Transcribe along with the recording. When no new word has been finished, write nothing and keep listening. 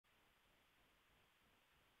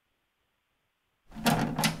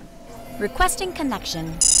Requesting connection.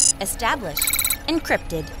 Established.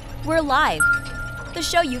 Encrypted. We're live. The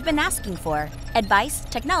show you've been asking for. Advice,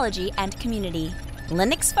 technology, and community.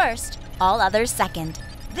 Linux first, all others second.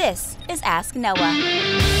 This is Ask Noah.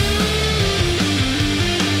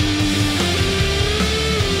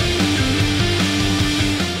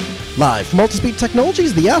 Live from Multispeed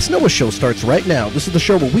Technologies, the Ask Noah show starts right now. This is the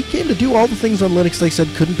show where we came to do all the things on Linux they said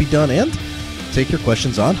couldn't be done and take your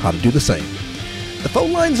questions on how to do the same. The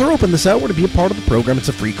phone lines are open this hour to be a part of the program. It's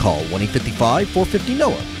a free call,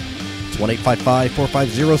 1-855-450-NOAH. It's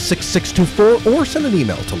 1-855-450-6624, or send an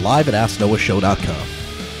email to live@asknoahshow.com.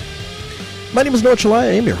 My name is Noah Chalai.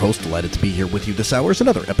 I am your host. Delighted to be here with you this hour as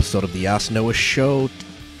another episode of the Ask Noah show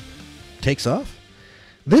takes off.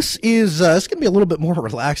 This is it's going to be a little bit more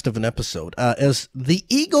relaxed of an episode. As the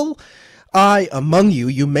eagle eye among you,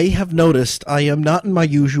 you may have noticed I am not in my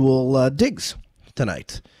usual digs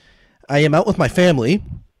tonight. I am out with my family,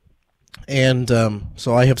 and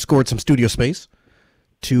so I have scored some studio space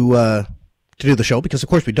to do the show, because of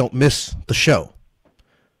course we don't miss the show.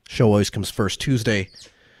 Show always comes first. Tuesday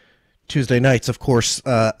nights, of course.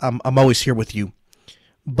 I'm always here with you,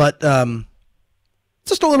 but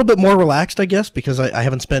just a little bit more relaxed, I guess, because I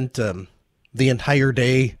haven't spent the entire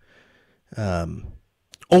day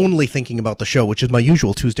only thinking about the show, which is my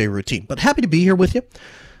usual Tuesday routine. But happy to be here with you.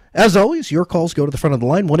 As always, your calls go to the front of the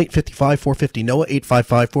line, 1-855-450-NOAH,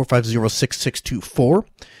 855-450-6624.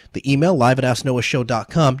 The email,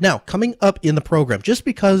 live@asknoahshow.com. Now, coming up in the program, just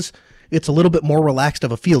because it's a little bit more relaxed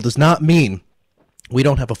of a feel does not mean we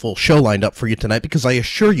don't have a full show lined up for you tonight, because I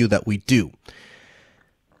assure you that we do.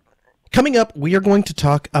 Coming up, we are going to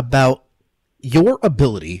talk about your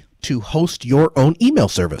ability to host your own email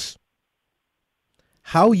service.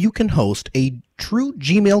 How you can host a true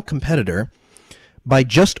Gmail competitor by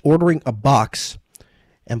just ordering a box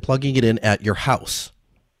and plugging it in at your house.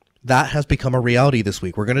 That has become a reality this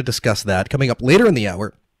week. We're going to discuss that coming up later in the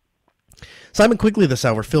hour. Simon Quigly this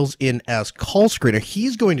hour fills in as call screener.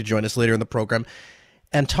 He's going to join us later in the program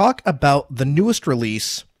and talk about the newest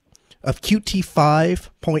release of Qt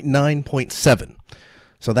 5.9.7.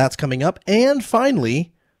 So that's coming up. And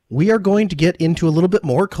finally, we are going to get into a little bit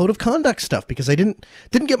more code of conduct stuff, because I didn't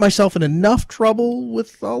get myself in enough trouble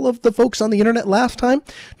with all of the folks on the internet last time.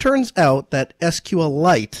 Turns out that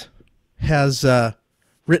SQLite has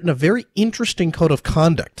written a very interesting code of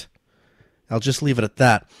conduct. I'll just leave it at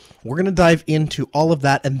that. We're going to dive into all of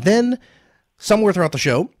that, and then somewhere throughout the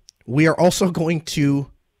show, we are also going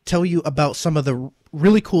to tell you about some of the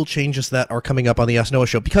really cool changes that are coming up on the Ask Noah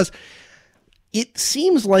show, because it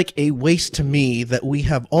seems like a waste to me that we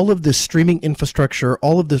have all of this streaming infrastructure,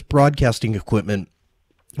 all of this broadcasting equipment,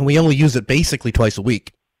 and we only use it basically twice a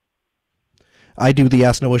week. I do the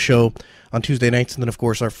Ask Noah show on Tuesday nights, and then, of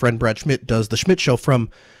course, our friend Brad Schmidt does the Schmidt show from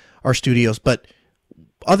our studios. But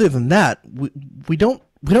other than that, we don't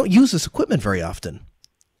use this equipment very often,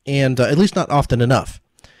 and at least not often enough.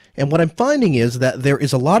 And what I'm finding is that there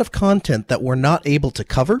is a lot of content that we're not able to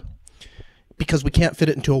cover because we can't fit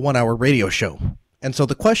it into a 1-hour radio show. And so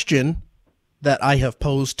the question that I have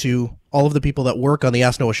posed to all of the people that work on the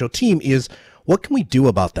Ask Noah show team is, what can we do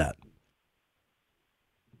about that?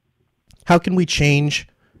 How can we change?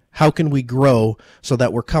 How can we grow so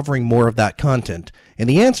that we're covering more of that content? And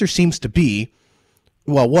the answer seems to be,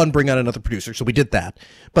 well, one, bring on another producer. So we did that.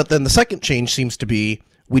 But then the second change seems to be,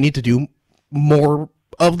 we need to do more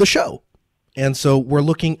of the show. And so we're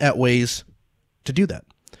looking at ways to do that.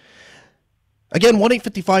 Again,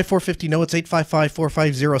 1-855-450-NOAH. It's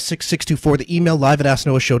 855-450-6624. The email,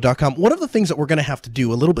 live@asknoahshow.com. One of the things that we're going to have to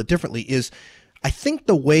do a little bit differently is, I think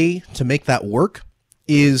the way to make that work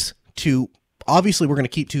is to, obviously we're going to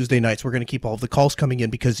keep Tuesday nights. We're going to keep all of the calls coming in,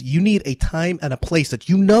 because you need a time and a place that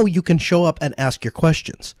you know you can show up and ask your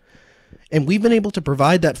questions. And we've been able to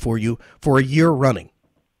provide that for you for a year running.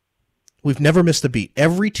 We've never missed a beat.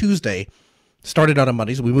 Every Tuesday, started out on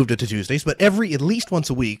Mondays, we moved it to Tuesdays, but at least once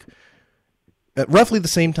a week, at roughly the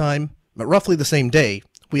same time, at roughly the same day,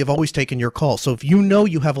 we have always taken your call. So if you know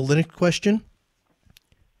you have a Linux question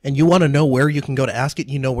and you want to know where you can go to ask it,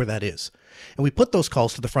 you know where that is. And we put those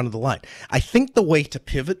calls to the front of the line. I think the way to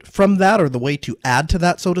pivot from that, or the way to add to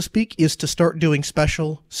that, so to speak, is to start doing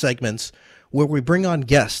special segments where we bring on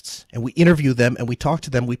guests and we interview them and we talk to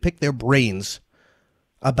them. We pick their brains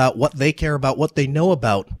about what they care about, what they know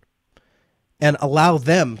about, and allow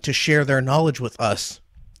them to share their knowledge with us.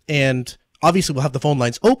 And obviously, we'll have the phone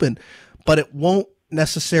lines open, but it won't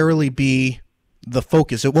necessarily be the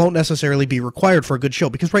focus. It won't necessarily be required for a good show,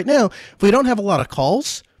 because right now, if we don't have a lot of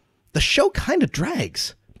calls, the show kind of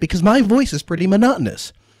drags, because my voice is pretty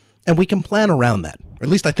monotonous, and we can plan around that. Or at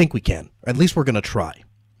least I think we can. Or at least we're going to try.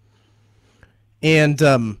 And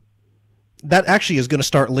that actually is going to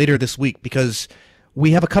start later this week because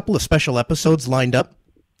we have a couple of special episodes lined up,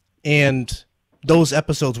 and those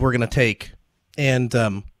episodes we're going to take and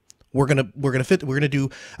we're going to do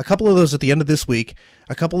a couple of those at the end of this week,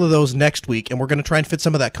 a couple of those next week, and we're going to try and fit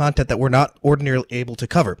some of that content that we're not ordinarily able to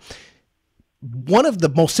cover. One of the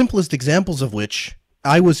most simplest examples of which,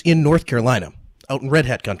 I was in North Carolina, out in Red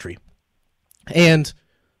Hat country, and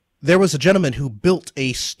there was a gentleman who built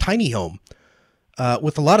a tiny home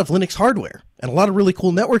with a lot of Linux hardware and a lot of really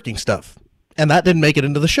cool networking stuff. And that didn't make it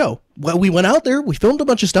into the show. Well, we went out there, we filmed a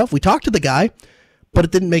bunch of stuff, we talked to the guy, but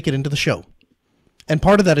it didn't make it into the show. And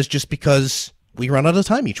part of that is just because we run out of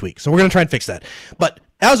time each week. So we're going to try and fix that. But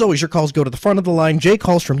as always, your calls go to the front of the line. Jay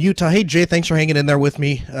calls from Utah. Hey, Jay, thanks for hanging in there with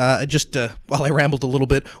me. While I rambled a little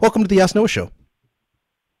bit, welcome to the Ask Noah Show.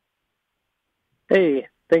 Hey,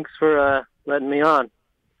 thanks for letting me on.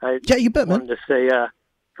 Yeah, you bet, man. I wanted to say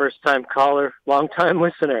first-time caller, long-time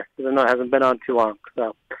listener, even though I haven't been on too long.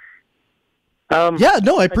 So, yeah,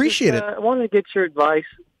 no, I appreciate it. I wanted to get your advice.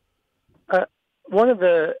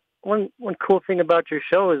 One cool thing about your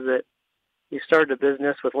show is that you started a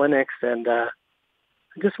business with Linux, and I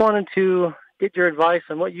just wanted to get your advice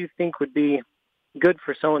on what you think would be good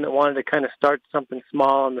for someone that wanted to kind of start something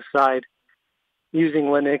small on the side using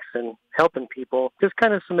Linux and helping people. Just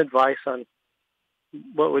kind of some advice on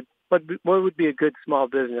what would be a good small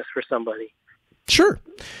business for somebody. Sure.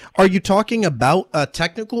 Are you talking about a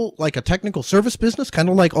technical service business, kind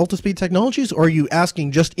of like Altispeed Technologies, or are you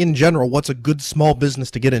asking just in general what's a good small business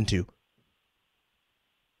to get into?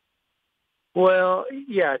 Well,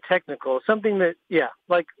 yeah, technical. Something that,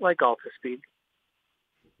 like Altispeed.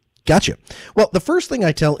 Gotcha. Well, the first thing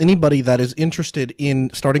I tell anybody that is interested in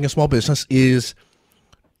starting a small business is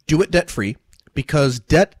do it debt-free, because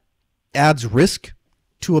debt adds risk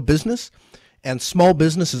to a business, and small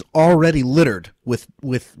business is already littered with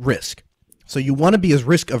risk. So you want to be as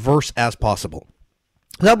risk-averse as possible.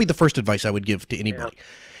 That would be the first advice I would give to anybody. Yeah.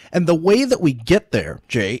 And the way that we get there,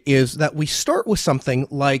 Jay, is that we start with something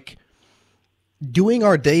like doing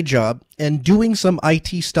our day job and doing some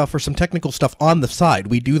IT stuff or some technical stuff on the side.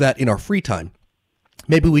 We do that in our free time.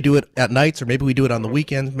 Maybe we do it at nights, or maybe we do it on the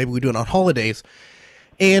weekends, maybe we do it on holidays.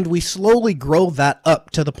 And we slowly grow that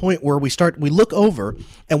up to the point where we look over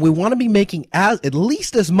and we want to be making at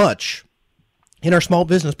least as much in our small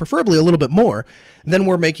business, preferably a little bit more, than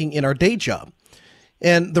we're making in our day job.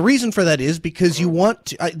 And the reason for that is because you want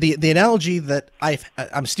to, the analogy that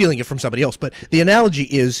I'm stealing it from somebody else, but the analogy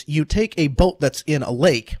is you take a boat that's in a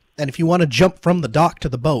lake, and if you want to jump from the dock to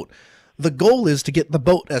the boat, the goal is to get the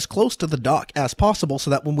boat as close to the dock as possible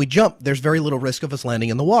so that when we jump, there's very little risk of us landing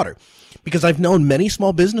in the water. Because I've known many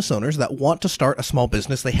small business owners that want to start a small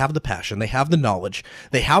business. They have the passion, they have the knowledge,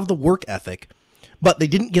 they have the work ethic, but they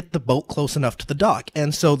didn't get the boat close enough to the dock.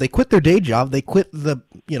 And so they quit their day job, they quit the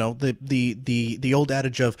old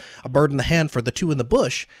adage of a bird in the hand for the two in the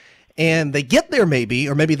bush, and they get there maybe,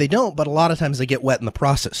 or maybe they don't, but a lot of times they get wet in the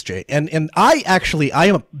process, Jay. And I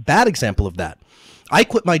am a bad example of that. I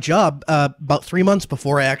quit my job about 3 months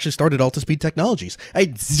before I actually started Altispeed Technologies. I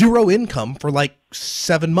had zero income for like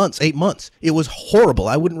 7 months, 8 months. It was horrible.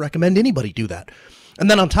 I wouldn't recommend anybody do that. And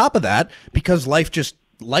then on top of that, because life just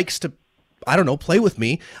likes to, play with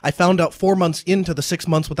me, I found out 4 months into the 6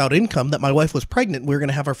 months without income that my wife was pregnant and we were going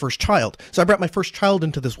to have our first child. So I brought my first child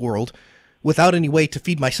into this world without any way to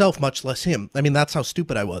feed myself, much less him. I mean, that's how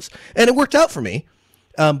stupid I was. And it worked out for me.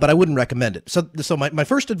 But I wouldn't recommend it. So my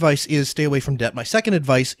first advice is stay away from debt. My second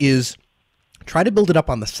advice is try to build it up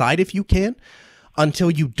on the side if you can,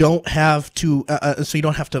 until you don't have to, so you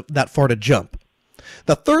don't have to that far to jump.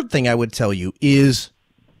 The third thing I would tell you is,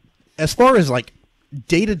 as far as like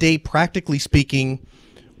day-to-day, practically speaking,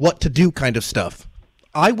 what to do kind of stuff,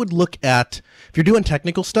 I would look at, if you're doing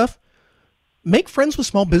technical stuff, make friends with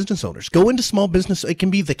small business owners. Go into small business. It can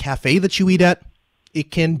be the cafe that you eat at.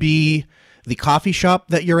 It can be the coffee shop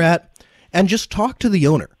that you're at, and just talk to the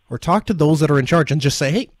owner or talk to those that are in charge and just say,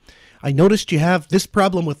 hey, I noticed you have this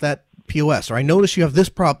problem with that POS, or I noticed you have this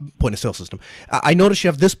point of sale system. I noticed you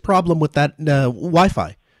have this problem with that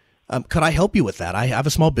Wi-Fi. Could I help you with that? I have a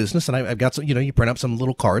small business and I've got some, you print up some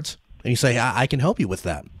little cards and you say, I can help you with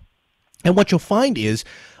that. And what you'll find is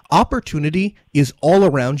opportunity is all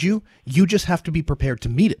around you. You just have to be prepared to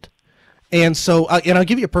meet it. And so, and I'll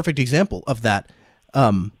give you a perfect example of that.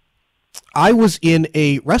 I was in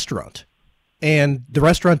a restaurant, and the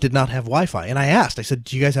restaurant did not have Wi-Fi. And I said,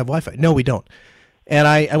 do you guys have Wi-Fi? No, we don't. And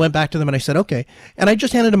I went back to them and I said, okay. And I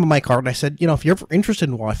just handed them my card and I said, if you're ever interested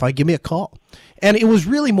in Wi-Fi, give me a call. And it was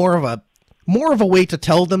really more of a way to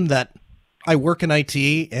tell them that I work in IT,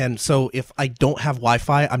 and so if I don't have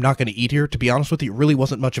Wi-Fi, I'm not going to eat here. To be honest with you, it really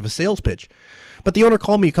wasn't much of a sales pitch. But the owner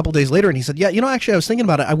called me a couple days later, and he said, yeah, actually, I was thinking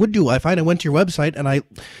about it. I would do Wi-Fi, and I went to your website, and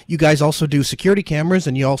you guys also do security cameras,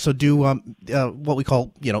 and you also do what we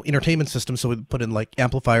call, entertainment systems, so we put in, like,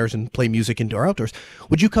 amplifiers and play music indoor outdoors.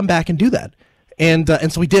 Would you come back and do that? And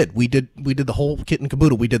so we did. We did the whole kit and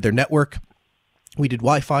caboodle. We did their network. We did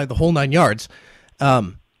Wi-Fi, the whole 9 yards.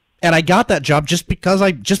 And I got that job just because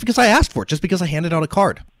I asked for it, just because I handed out a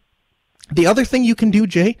card. The other thing you can do,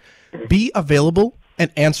 Jay, be available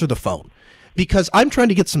and answer the phone. Because I'm trying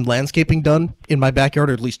to get some landscaping done in my backyard,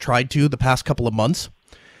 or at least tried to the past couple of months.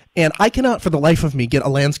 And I cannot for the life of me get a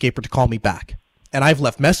landscaper to call me back. And I've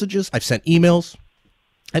left messages, I've sent emails,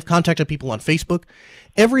 I've contacted people on Facebook.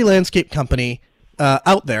 Every landscape company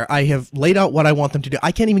out there, I have laid out what I want them to do.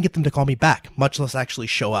 I can't even get them to call me back, much less actually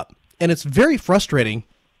show up. And it's very frustrating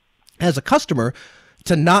as a customer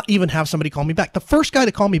to not even have somebody call me back. The first guy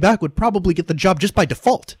to call me back would probably get the job just by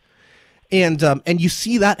default. And you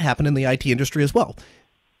see that happen in the IT industry as well.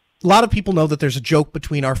 A lot of people know that there's a joke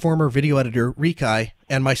between our former video editor, Rikai,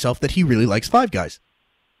 and myself that he really likes Five Guys.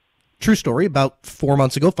 True story, about 5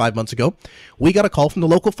 months ago, we got a call from the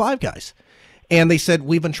local Five Guys. And they said,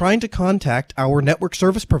 we've been trying to contact our network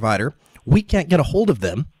service provider. We can't get a hold of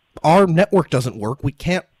them. Our network doesn't work. We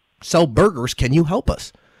can't sell burgers. Can you help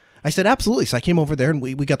us? I said, absolutely. So I came over there and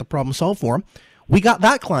we got the problem solved for them. We got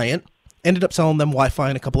that client, ended up selling them Wi-Fi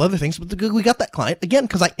and a couple other things, but we got that client, again,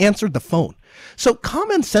 because I answered the phone. So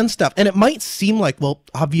common sense stuff, and it might seem like, well,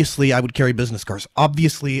 obviously I would carry business cards.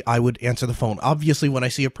 Obviously I would answer the phone. Obviously when I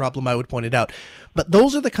see a problem, I would point it out. But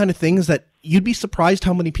those are the kind of things that you'd be surprised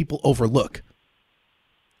how many people overlook.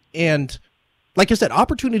 And like I said,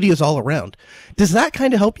 opportunity is all around. Does that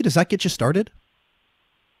kind of help you? Does that get you started?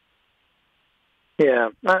 Yeah,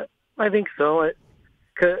 I think so.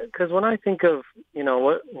 Because when I think of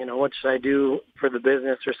what should I do for the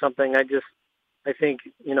business or something, I think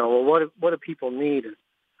well, what do people need?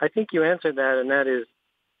 I think you answered that, and that is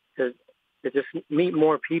to just meet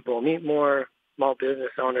more people, meet more small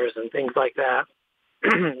business owners and things like that.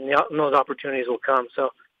 And those opportunities will come. So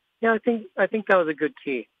yeah, I think that was a good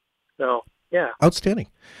key. So yeah, outstanding.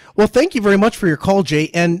 Well, thank you very much for your call,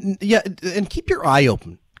 Jay, and keep your eye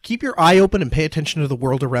open. Keep your eye open and pay attention to the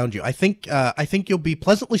world around you. I think you'll be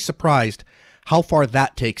pleasantly surprised how far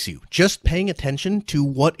that takes you. Just paying attention to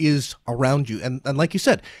what is around you. And like you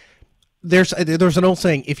said, there's an old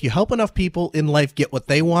saying, if you help enough people in life get what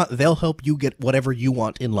they want, they'll help you get whatever you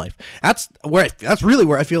want in life. That's really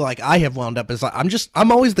where I feel like I have wound up, is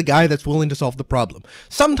I'm always the guy that's willing to solve the problem.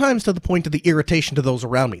 Sometimes to the point of the irritation to those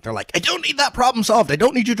around me. They're like, I don't need that problem solved. I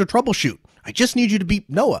don't need you to troubleshoot. I just need you to beat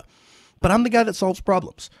Noah. But I'm the guy that solves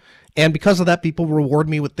problems. And because of that, people reward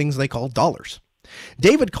me with things they call dollars.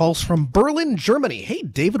 David calls from Berlin, Germany. Hey,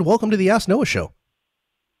 David, welcome to the Ask Noah Show.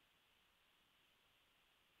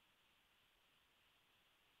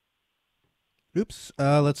 Oops.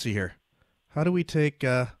 Let's see here. How do we take...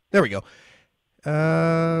 there we go.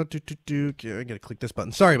 I got to click this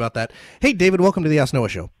button. Sorry about that. Hey, David, welcome to the Ask Noah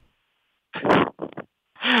Show.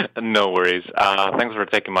 No worries. Thanks for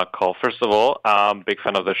taking my call. First of all, big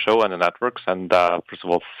fan of the show and the networks, and first of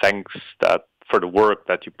all, thanks for the work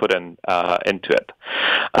that you put into it.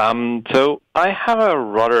 So I have a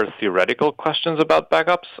rather theoretical questions about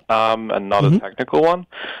backups, and not a technical one.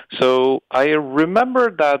 So I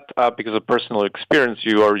remember that because of personal experience,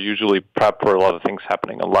 you are usually prepped for a lot of things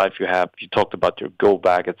happening in life. You talked about your go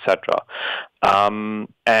bag, etc.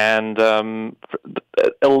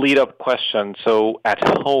 A lead-up question. So at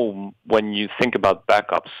home, when you think about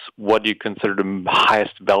backups, what do you consider the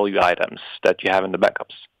highest value items that you have in the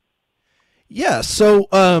backups? Yeah, so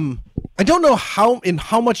I don't know in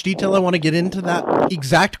how much detail I want to get into that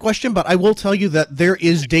exact question, but I will tell you that there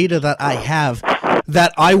is data that I have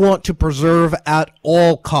that I want to preserve at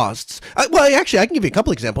all costs. Well, actually, I can give you a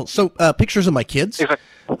couple examples. So pictures of my kids.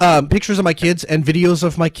 Pictures of my kids and videos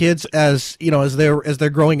of my kids as they're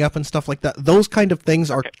growing up and stuff like that. Those kind of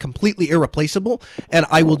things are completely irreplaceable, and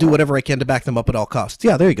I will do whatever I can to back them up at all costs.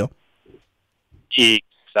 Yeah, there you go.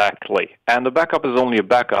 Exactly. And the backup is only a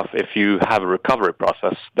backup if you have a recovery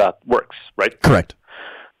process that works, right? Correct.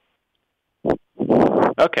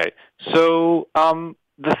 Okay. So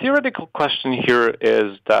the theoretical question here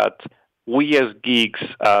is that we as geeks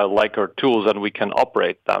like our tools and we can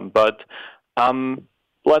operate them, but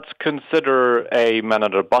let's consider a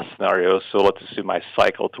man-under-bus scenario. So let's assume I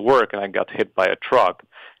cycle to work and I got hit by a truck.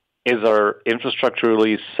 Is our infrastructure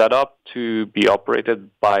really set up to be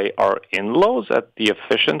operated by our in-laws at the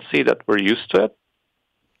efficiency that we're used to it?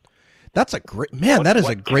 That's a great question.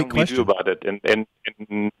 What can we do about it?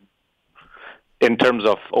 terms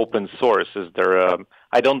of open source, is there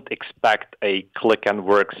I don't expect a click and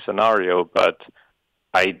work scenario, but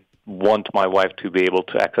I want my wife to be able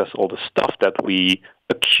to access all the stuff that we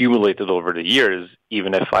accumulated over the years,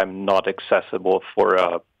 even if I'm not accessible for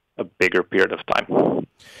a bigger period of time.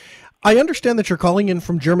 I understand that you're calling in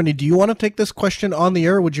from Germany. Do you want to take this question on the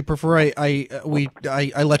air, or would you prefer I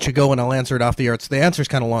let you go and I'll answer it off the air? The answer's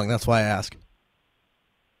kind of long, that's why I ask.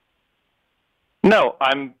 No,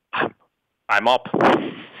 I'm up.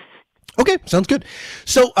 Okay, sounds good.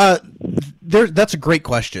 So that's a great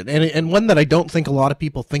question, and one that I don't think a lot of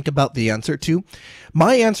people think about the answer to.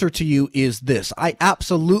 My answer to you is this. I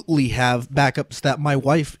absolutely have backups that my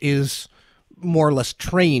wife is more or less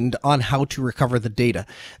trained on how to recover the data.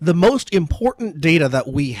 The most important data that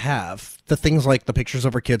we have, the things like the pictures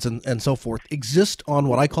of our kids and so forth, exist on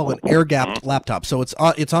what I call an air-gapped laptop. So it's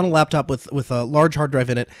on a laptop with a large hard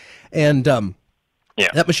drive in it, and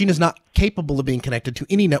that machine is not capable of being connected to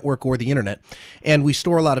any network or the internet, and we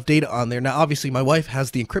store a lot of data on there. Now, obviously, my wife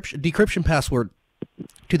has the decryption password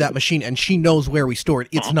to that machine, and she knows where we store it.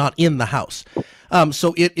 It's not in the house.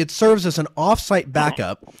 So it serves as an off-site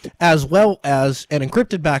backup, as well as an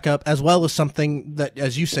encrypted backup, as well as something that,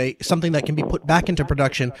 as you say, something that can be put back into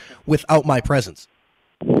production without my presence.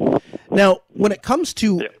 Now, when it comes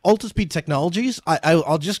to Altispeed Technologies,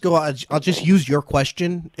 I'll just use your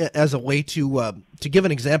question as a way to give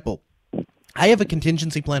an example. I have a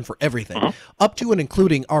contingency plan for everything, up to and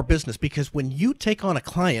including our business, because when you take on a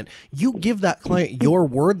client, you give that client your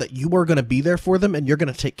word that you are going to be there for them and you're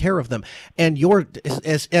going to take care of them. And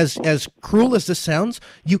as cruel as this sounds,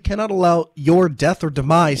 you cannot allow your death or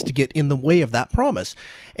demise to get in the way of that promise.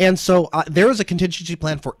 And so there is a contingency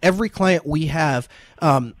plan for every client we have,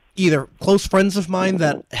 either close friends of mine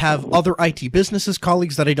that have other IT businesses,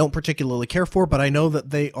 colleagues that I don't particularly care for, but I know that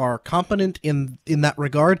they are competent in that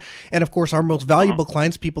regard. And of course, our most valuable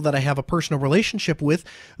clients, people that I have a personal relationship with,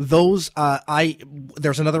 those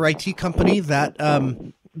there's another IT company that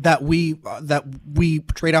we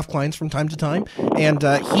trade off clients from time to time, and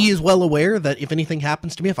he is well aware that if anything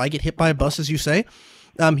happens to me, if I get hit by a bus, as you say,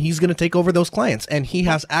 he's going to take over those clients, and he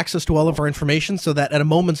has access to all of our information, so that at a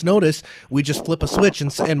moment's notice, we just flip a switch,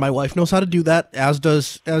 and my wife knows how to do that, as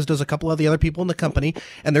does a couple of the other people in the company,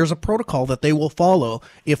 and there's a protocol that they will follow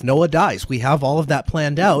if Noah dies. We have all of that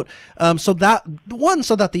planned out, so that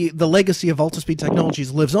the legacy of Altispeed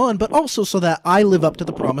Technologies lives on, but also so that I live up to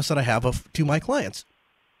the promise that I have to my clients.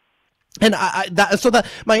 And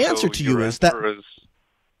my answer to you is that.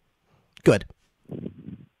 Good.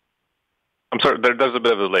 I'm sorry, there's a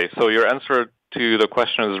bit of a delay. So your answer to the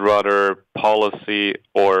question is rather policy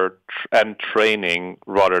and training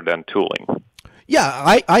rather than tooling.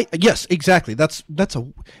 Yeah, yes, exactly. That's a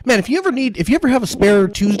man. If you ever have a spare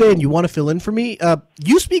Tuesday and you want to fill in for me,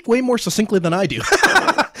 you speak way more succinctly than I do.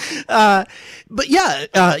 But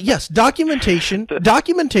yeah, yes, documentation,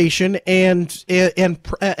 and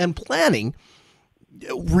planning.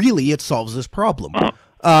 Really, it solves this problem,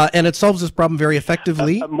 and it solves this problem very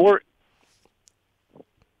effectively.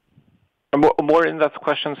 More in that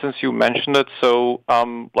question, since you mentioned it. So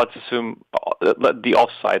let's assume the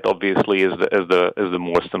offsite obviously is the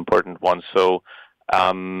most important one. So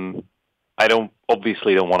I don't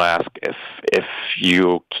want to ask if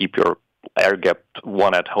you keep your air-gapped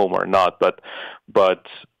one at home or not. But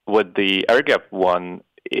with the air-gapped one,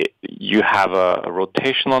 you have a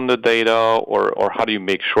rotation on the data, or how do you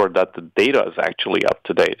make sure that the data is actually up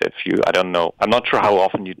to date? I don't know. I'm not sure how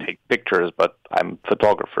often you take pictures, but I'm a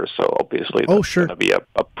photographer, so obviously that's going to be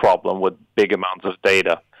a problem with big amounts of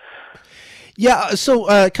data. Yeah, so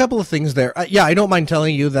a couple of things there. I don't mind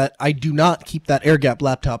telling you that I do not keep that air-gapped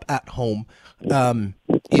laptop at home.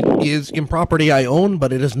 It is in property I own,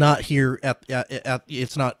 but it is not here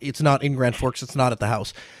it's not in Grand Forks. It's not at the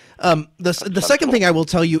house. The second thing I will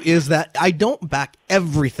tell you is that I don't back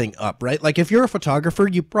everything up, right? Like if you're a photographer,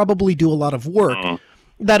 you probably do a lot of work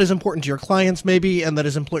that is important to your clients maybe, and that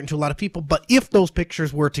is important to a lot of people. But if those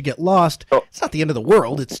pictures were to get lost, it's not the end of the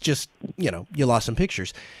world. It's just, you lost some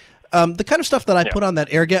pictures. The kind of stuff that I put on that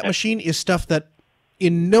air-gap machine is stuff that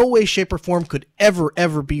in no way, shape, or form could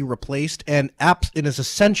ever be replaced, and it is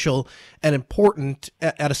essential and important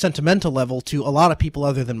at a sentimental level to a lot of people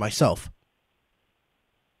other than myself.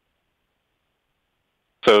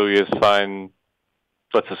 So you assign,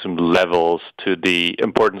 let's assume, levels to the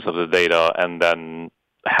importance of the data, and then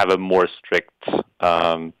have a more strict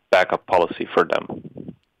backup policy for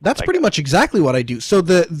them. That's pretty much exactly what I do. So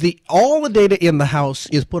all the data in the house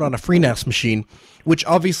is put on a FreeNAS machine, which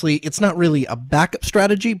obviously it's not really a backup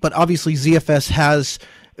strategy, but obviously ZFS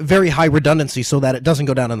very high redundancy so that it doesn't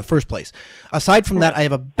go down in the first place. Aside from that, I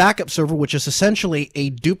have a backup server, which is essentially a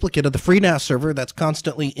duplicate of the FreeNAS server that's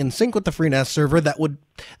constantly in sync with the FreeNAS server. That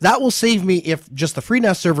will save me if just the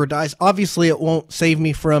FreeNAS server dies. Obviously, it won't save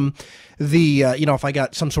me from the, if I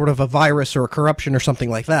got some sort of a virus or a corruption or something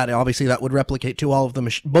like that. Obviously, that would replicate to all of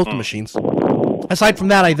both the machines. Aside from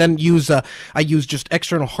that, I then use just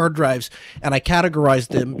external hard drives, and I categorize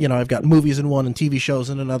them. I've got movies in one and TV shows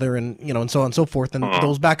in another, and and so on and so forth, and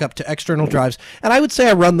those back up to external drives. And I would say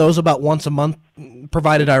I run those about once a month,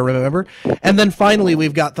 provided I remember. And then finally,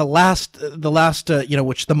 we've got the last,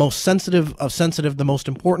 which the most sensitive of sensitive, the most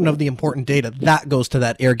important of the important data that goes to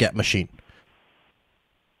that air-gap machine.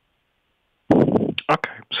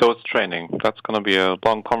 Okay, so it's training. That's going to be a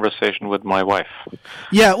long conversation with my wife.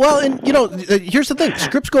 Yeah, well, and here's the thing: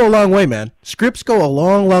 scripts go a long way, man. Scripts go a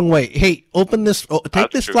long, long way. Hey, open this,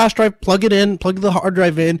 take this flash drive, plug it in, plug the hard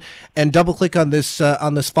drive in, and double click on this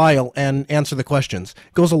file and answer the questions.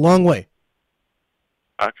 Goes a long way.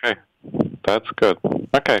 Okay, that's good.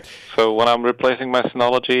 Okay, so when I'm replacing my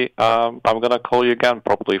Synology, I'm going to call you again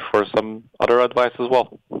probably for some other advice as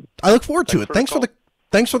well. I look forward to it. Thanks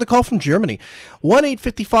for the call from Germany.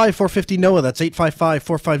 1-855-450-NOAH. That's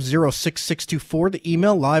 855-450-6624. The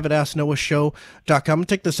email live at AskNoahShow.com.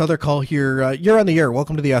 Take this other call here. You're on the air.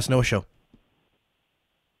 Welcome to the Ask Noah Show.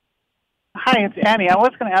 Hi, it's Annie. I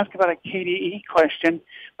was going to ask about a KDE question,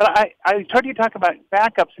 but I heard you talk about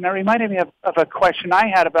backups, and it reminded me of a question I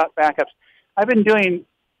had about backups. I've been doing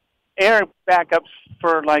air backups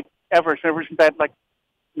for ever since I had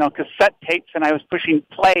cassette tapes, and I was pushing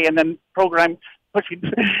play and then pushing,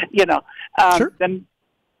 Sure.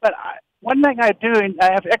 One thing I do, and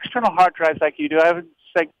I have external hard drives like you do. I have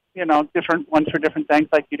different ones for different things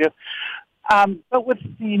like you do. But with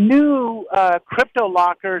the new crypto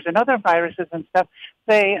lockers and other viruses and stuff,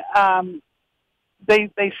 they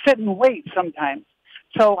sit and wait sometimes.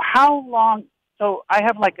 So how long? So I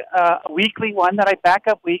have a weekly one that I back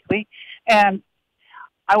up weekly, and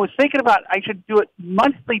I was thinking about I should do it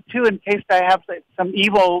monthly too in case I have some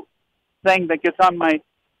evil thing that gets on my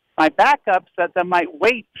backups that might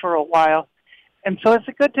wait for a while. And so is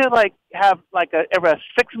it good to have a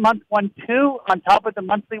 6-month one too on top of the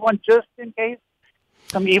monthly one just in case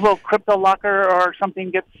some evil crypto locker or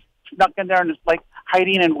something gets snuck in there and is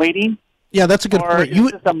hiding and waiting? Yeah, that's a good point. You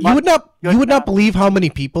would not believe how many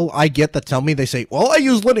people I get that tell me, they say, "Well, I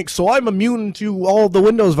use Linux, so I'm immune to all the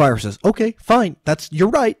Windows viruses." Okay, fine. You're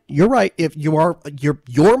right. If your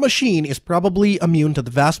machine is probably immune to the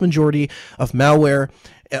vast majority of malware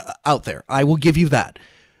out there. I will give you that.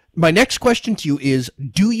 My next question to you is,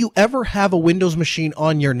 do you ever have a Windows machine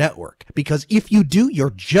on your network? Because if you do, you're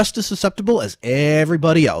just as susceptible as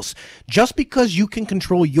everybody else. Just because you can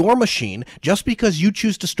control your machine, just because you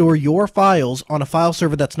choose to store your files on a file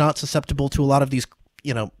server that's not susceptible to a lot of these,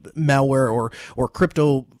 malware or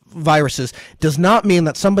crypto viruses, does not mean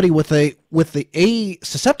that somebody with a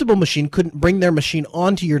susceptible machine couldn't bring their machine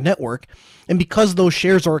onto your network, and because those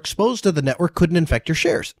shares are exposed to the network, couldn't infect your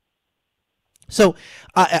shares. So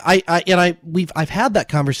I've had that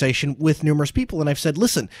conversation with numerous people, and I've said,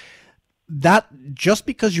 listen, that just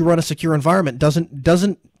because you run a secure environment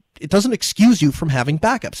doesn't excuse you from having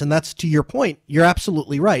backups, and that's, to your point, you're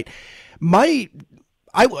absolutely right.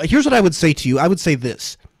 Here's what I would say to you. I would say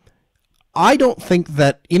this. I don't think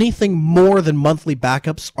that anything more than monthly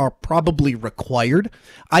backups are probably required.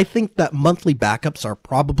 I think that monthly backups are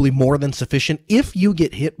probably more than sufficient. If you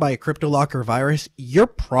get hit by a CryptoLocker virus, you're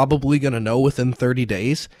probably going to know within 30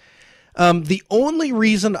 days. The only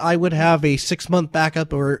reason I would have a 6-month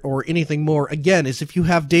backup or anything more, again, is if you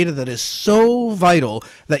have data that is so vital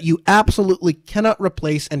that you absolutely cannot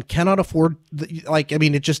replace and cannot afford,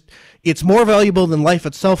 it's more valuable than life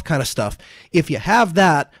itself kind of stuff. If you have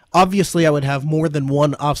that, obviously I would have more than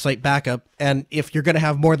one offsite backup, and if you're going to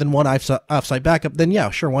have more than one offsite backup, then yeah,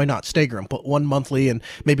 sure, why not? Stagger them. Put one monthly and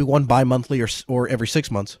maybe one bi-monthly or every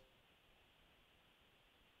 6 months.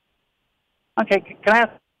 Okay, can I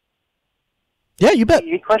ask? Yeah, you bet.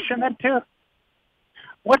 A question then too.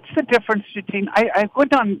 What's the difference between? I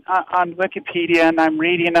went on Wikipedia and I'm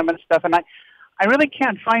reading them and stuff, and I really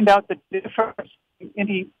can't find out the difference.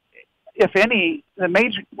 If any, the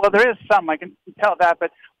major. Well, there is some, I can tell that. But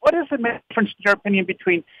what is the difference, in your opinion,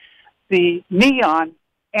 between the Neon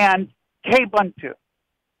and Kubuntu?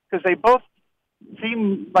 Because they both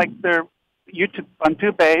seem like they're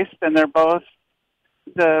Ubuntu based, and they're both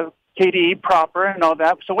the KDE proper and all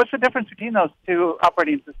that. So what's the difference between those two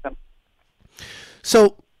operating systems?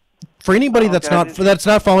 So for anybody that's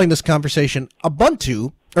not following this conversation,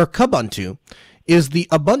 Ubuntu or Kubuntu is the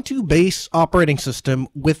Ubuntu base operating system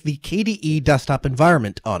with the KDE desktop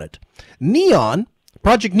environment on it. Neon,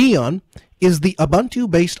 Project Neon, is the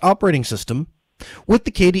Ubuntu-based operating system with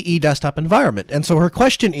the KDE desktop environment. And so her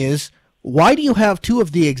question is, why do you have two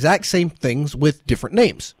of the exact same things with different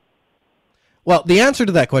names? Well, the answer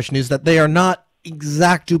to that question is that they are not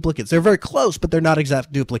exact duplicates. They're very close, but they're not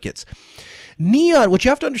exact duplicates. Neon, what you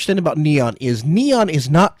have to understand about Neon is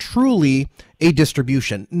not truly a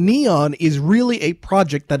distribution. Neon is really a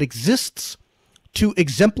project that exists to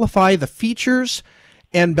exemplify the features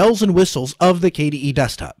and bells and whistles of the KDE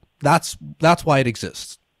desktop. That's why it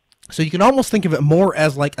exists. So you can almost think of it more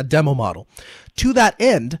as like a demo model. To that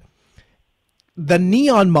end, the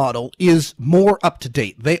Neon model is more up to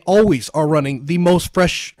date. They always are running the most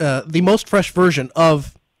fresh version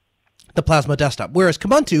of the Plasma desktop. Whereas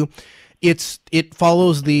Kubuntu, it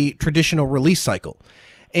follows the traditional release cycle.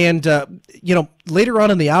 And later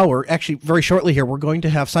on in the hour, actually very shortly here, we're going to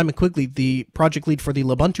have Simon Quigly, the project lead for the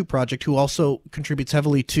Lubuntu project, who also contributes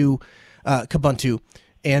heavily to Kubuntu,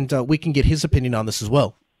 and we can get his opinion on this as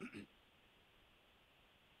well.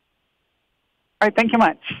 All right, thank you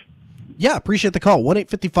much. Yeah, appreciate the call.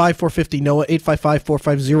 1-855-450-NOAH,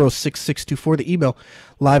 855-450-6624. The email,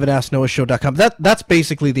 live@asknoahshow.com. That's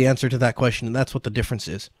basically the answer to that question, and that's what the difference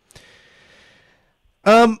is.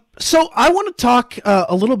 So I want to talk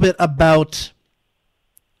a little bit about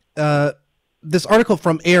this article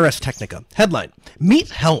from ARS Technica. Headline, Meet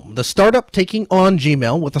Helm, the startup taking on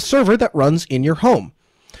Gmail with a server that runs in your home.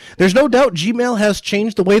 There's no doubt Gmail has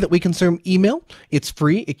changed the way that we consume email. It's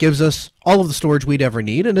free, it gives us all of the storage we'd ever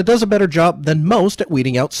need, and it does a better job than most at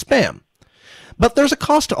weeding out spam. But there's a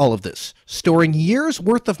cost to all of this. Storing years'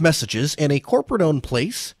 worth of messages in a corporate-owned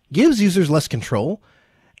place gives users less control,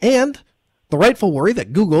 and the rightful worry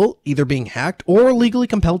that Google either being hacked or legally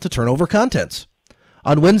compelled to turn over contents.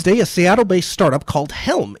 On Wednesday, a Seattle-based startup called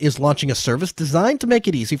Helm is launching a service designed to make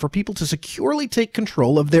it easy for people to securely take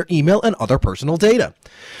control of their email and other personal data.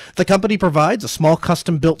 The company provides a small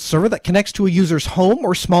custom-built server that connects to a user's home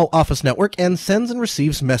or small office network and sends and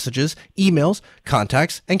receives messages, emails,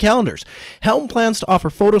 contacts, and calendars. Helm plans to offer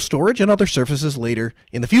photo storage and other services later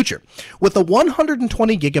in the future. With a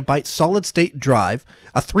 120-gigabyte solid-state drive,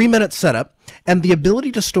 a 3-minute setup, and the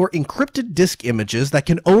ability to store encrypted disk images that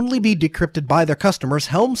can only be decrypted by their customers,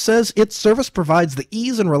 Helm says its service provides the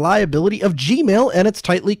ease and reliability of Gmail and its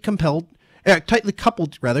tightly coupled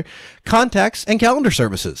contacts and calendar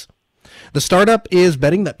services. The startup is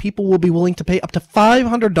betting that people will be willing to pay up to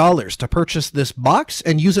 $500 to purchase this box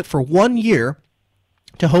and use it for 1 year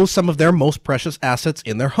to host some of their most precious assets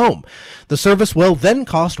in their home. The service will then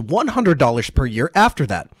cost $100 per year after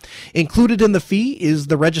that. Included in the fee is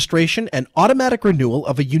the registration and automatic renewal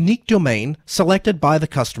of a unique domain selected by the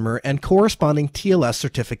customer and corresponding TLS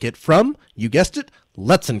certificate from, you guessed it,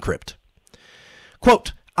 Let's Encrypt.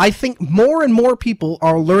 Quote, I think more and more people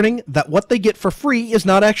are learning that what they get for free is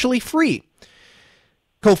not actually free.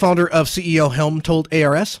 Co-founder of CEO Helm told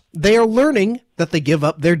ARS, they are learning that they give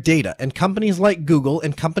up their data, and companies like Google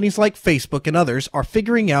and companies like Facebook and others are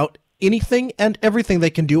figuring out anything and everything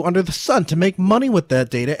they can do under the sun to make money with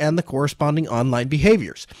that data and the corresponding online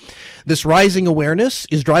behaviors. This rising awareness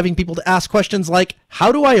is driving people to ask questions like,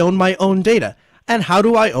 how do I own my own data? And how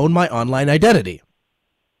do I own my online identity?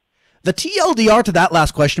 The TLDR to that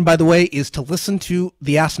last question, by the way, is to listen to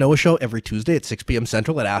the Ask Noah Show every Tuesday at 6 p.m.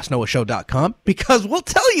 Central at AskNoahShow.com, because we'll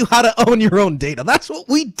tell you how to own your own data. That's what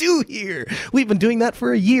we do here. We've been doing that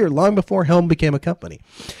for a year, long before Helm became a company.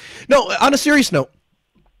 No, on a serious note,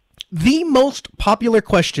 the most popular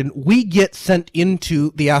question we get sent into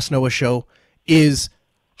the Ask Noah Show is,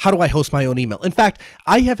 how do I host my own email? In fact,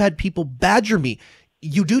 I have had people badger me.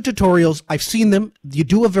 You do tutorials. I've seen them. You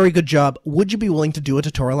do a very good job. Would you be willing to do a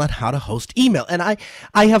tutorial on how to host email? And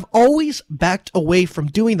I have always backed away from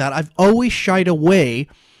doing that. I've always shied away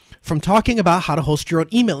from talking about how to host your own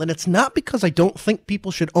email. And it's not because I don't think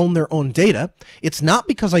people should own their own data. It's not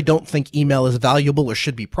because I don't think email is valuable or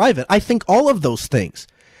should be private. I think all of those things.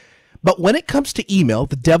 But when it comes to email,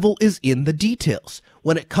 the devil is in the details.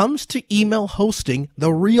 When it comes to email hosting,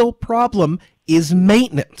 the real problem is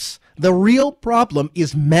maintenance. The real problem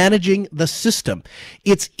is managing the system.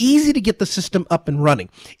 It's easy to get the system up and running.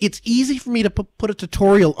 It's easy for me to put a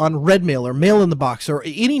tutorial on Redmail or Mail in the Box or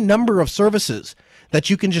any number of services that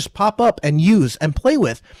you can just pop up and use and play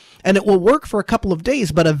with, and it will work for a couple of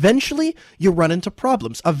days, but eventually you run into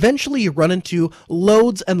problems. Eventually you run into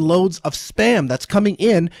loads and loads of spam that's coming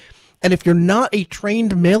in, and if you're not a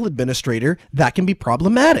trained mail administrator, that can be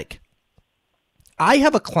problematic. I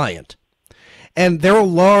have a client, and they're a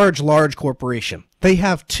large corporation. They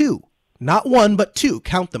have 2 not one, but two,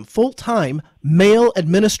 count them, full-time male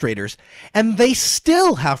administrators, and they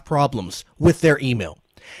still have problems with their email.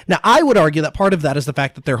 Now, I would argue that part of that is the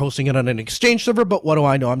fact that they're hosting it on an Exchange server, but what do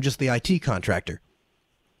I know? I'm just the IT contractor.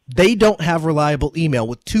 They don't have reliable email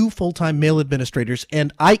with two full-time male administrators,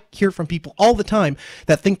 and I hear from people all the time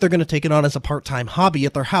that think they're going to take it on as a part-time hobby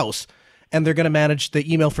at their house, and they're going to manage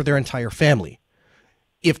the email for their entire family.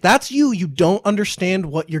 If that's you, you don't understand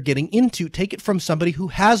what you're getting into. Take it from somebody who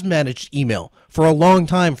has managed email for a long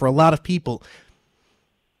time for a lot of people.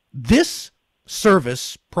 This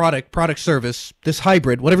service, product service, this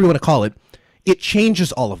hybrid, whatever you want to call it, it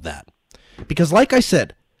changes all of that. Because like I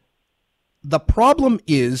said, the problem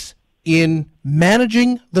is in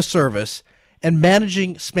managing the service and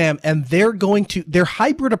managing spam, and their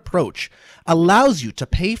hybrid approach allows you to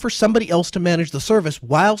pay for somebody else to manage the service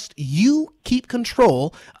whilst you keep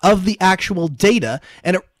control of the actual data,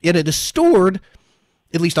 and it is stored,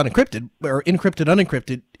 at least unencrypted, or encrypted,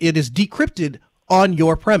 unencrypted, it is decrypted on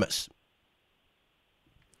your premise.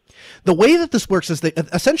 The way that this works is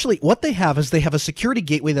essentially what they have is they have a security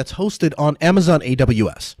gateway that's hosted on Amazon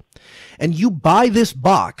AWS. And you buy this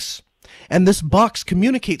box, and this box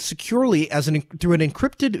communicates securely through an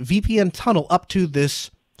encrypted VPN tunnel up to this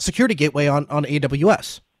security gateway on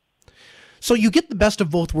AWS. So you get the best of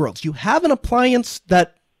both worlds. You have an appliance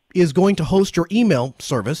that is going to host your email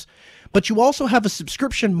service, but you also have a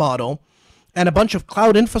subscription model and a bunch of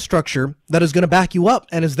cloud infrastructure that is going to back you up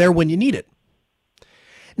and is there when you need it.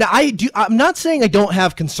 Now, I'm not saying I don't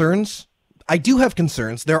have concerns. I do have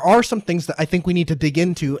concerns. There are some things that I think we need to dig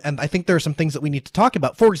into, and I think there are some things that we need to talk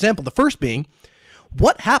about. For example, the first being,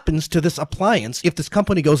 what happens to this appliance if this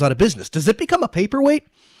company goes out of business? Does it become a paperweight?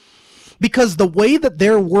 Because the way that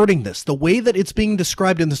they're wording this, the way that it's being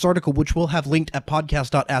described in this article, which we'll have linked at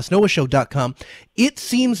podcast.asknoahshow.com, it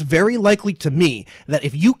seems very likely to me that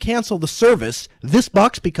if you cancel the service, this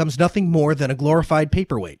box becomes nothing more than a glorified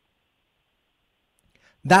paperweight.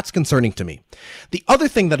 That's concerning to me. The other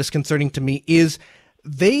thing that is concerning to me is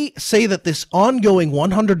they say that this ongoing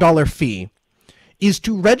 $100 fee is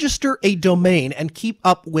to register a domain and keep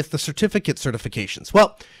up with the certifications.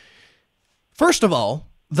 Well, first of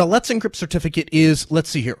all, the Let's Encrypt certificate is,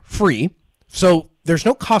 let's see here, free. So there's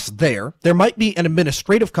no cost there. There might be an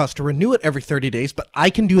administrative cost to renew it every 30 days, but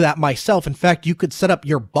I can do that myself. In fact, you could set up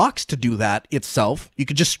your box to do that itself. You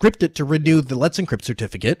could just script it to renew the Let's Encrypt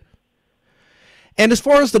certificate. And as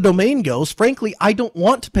far as the domain goes, frankly, I don't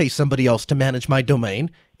want to pay somebody else to manage my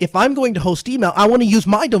domain. If I'm going to host email, I want to use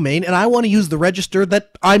my domain, and I want to use the register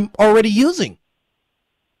that I'm already using.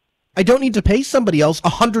 I don't need to pay somebody else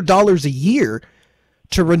 $100 a year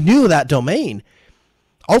to renew that domain.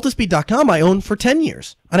 Altispeed.com I own for 10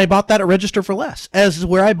 years, and I bought that at Register for Less, as is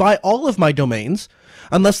where I buy all of my domains,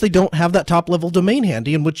 unless they don't have that top-level domain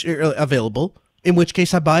handy, available, in which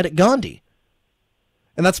case I buy it at Gandhi.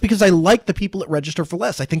 And that's because I like the people at Register for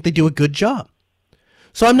Less. I think they do a good job.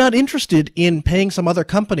 So I'm not interested in paying some other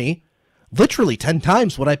company literally 10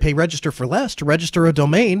 times what I pay Register for Less to register a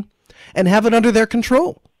domain and have it under their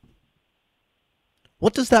control.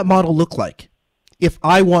 What does that model look like if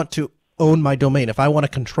I want to own my domain, if I want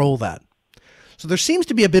to control that? So there seems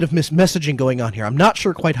to be a bit of messaging going on here. I'm not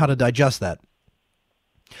sure quite how to digest that.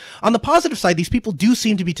 On the positive side, these people do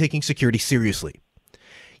seem to be taking security seriously.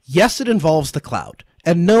 Yes, it involves the cloud.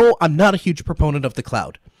 And no, I'm not a huge proponent of the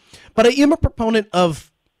cloud. But I am a proponent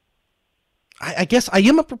of, I guess I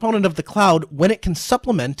am a proponent of the cloud when it can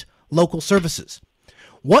supplement local services.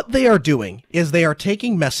 What they are doing is they are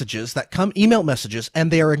taking messages that come, email messages, and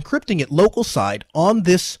they are encrypting it local side on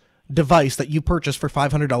this device that you purchase for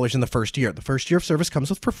 $500 in the first year. The first year of service comes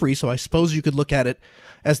with for free, so I suppose you could look at it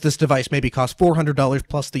as this device maybe costs $400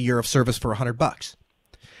 plus the year of service for $100.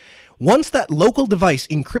 Once that local device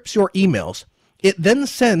encrypts your emails, it then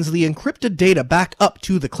sends the encrypted data back up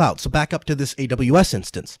to the cloud, so back up to this AWS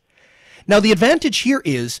instance. Now, the advantage here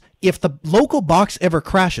is if the local box ever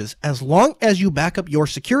crashes, as long as you back up your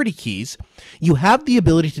security keys, you have the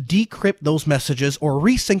ability to decrypt those messages or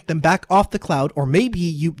resync them back off the cloud, or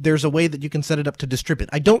maybe there's a way that you can set it up to distribute.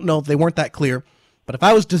 I don't know if they weren't that clear, but if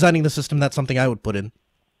I was designing the system, that's something I would put in.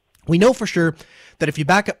 We know for sure that if you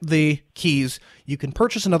back up the keys, you can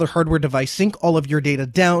purchase another hardware device, sync all of your data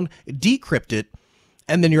down, decrypt it,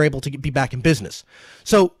 and then you're able to be back in business.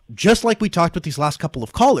 So just like we talked with these last couple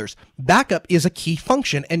of callers, backup is a key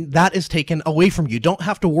function, and that is taken away from you. You don't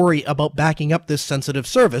have to worry about backing up this sensitive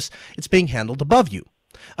service. It's being handled above you.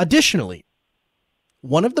 Additionally,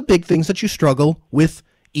 one of the big things that you struggle with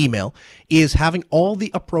email is having all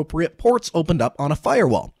the appropriate ports opened up on a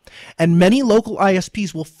firewall. And many local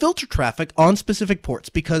ISPs will filter traffic on specific ports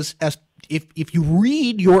because, as if you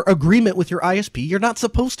read your agreement with your ISP, you're not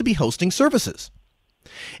supposed to be hosting services.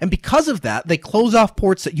 And because of that, they close off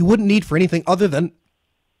ports that you wouldn't need for anything other than,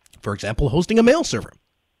 for example, hosting a mail server.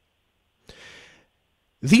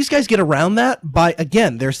 These guys get around that by,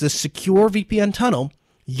 again, there's this secure VPN tunnel.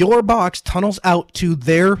 Your box tunnels out to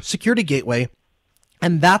their security gateway,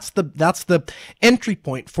 and that's the entry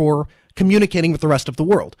point for communicating with the rest of the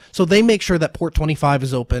world. So they make sure that port 25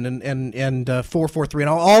 is open and 443 and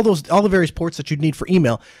all the various ports that you'd need for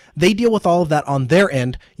email. They deal with all of that on their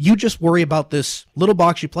end. You just worry about this little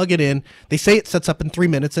box. You plug it in. They say it sets up in 3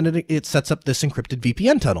 minutes, and it sets up this encrypted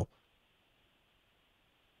VPN tunnel.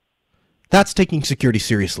 That's taking security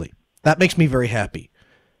seriously. That makes me very happy.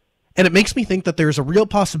 And it makes me think that there's a real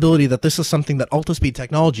possibility that this is something that Altispeed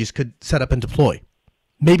Technologies could set up and deploy.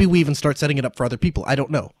 Maybe we even start setting it up for other people. I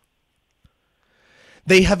don't know.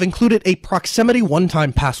 They have included a proximity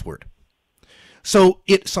one-time password. So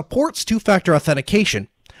it supports two-factor authentication,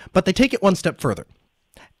 but they take it one step further.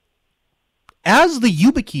 As the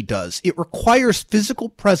YubiKey does, it requires physical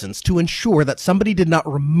presence to ensure that somebody did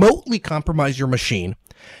not remotely compromise your machine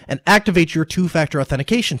and activate your two-factor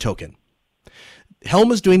authentication token.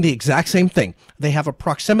 Helm is doing the exact same thing. They have a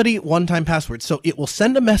proximity one-time password, so it will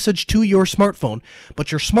send a message to your smartphone,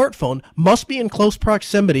 but your smartphone must be in close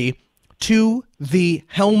proximity to the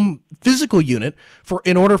Helm physical unit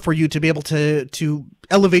in order for you to be able to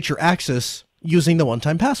elevate your access using the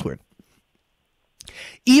one-time password.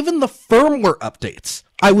 Even the firmware updates,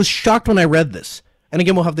 I was shocked when I read this. And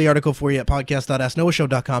again, we'll have the article for you at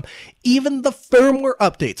podcast.asknoahshow.com. Even the firmware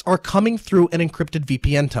updates are coming through an encrypted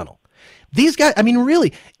VPN tunnel. These guys, I mean,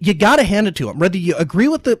 really, you got to hand it to them. Whether you agree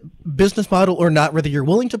with the business model or not, whether you're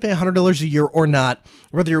willing to pay $100 a year or not,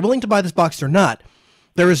 whether you're willing to buy this box or not,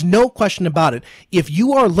 there is no question about it. If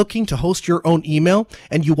you are looking to host your own email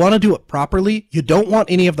and you want to do it properly, you don't want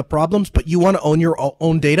any of the problems, but you want to own your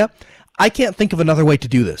own data, I can't think of another way to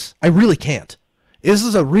do this. I really can't. This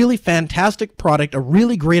is a really fantastic product, a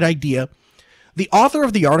really great idea. The author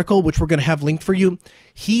of the article, which we're going to have linked for you,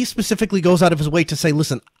 he specifically goes out of his way to say,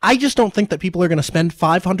 listen, I just don't think that people are going to spend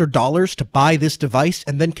 $500 to buy this device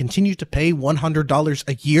and then continue to pay $100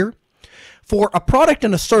 a year for a product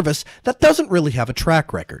and a service that doesn't really have a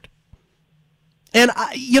track record. And,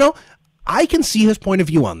 I can see his point of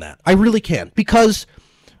view on that. I really can. Because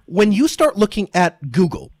when you start looking at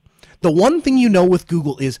Google, the one thing you know with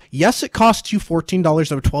Google is, yes, it costs you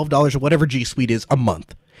 $14 or $12 or whatever G Suite is a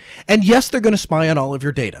month. And yes, they're going to spy on all of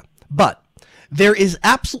your data. But there is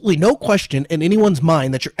absolutely no question in anyone's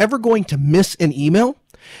mind that you're ever going to miss an email,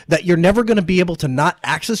 that you're never going to be able to not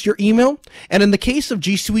access your email. And in the case of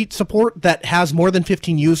G Suite support that has more than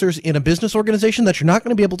 15 users in a business organization, that you're not going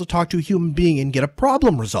to be able to talk to a human being and get a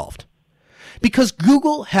problem resolved. Because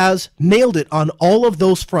Google has nailed it on all of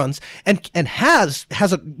those fronts and has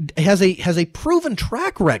a proven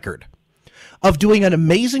track record of doing an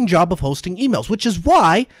amazing job of hosting emails, which is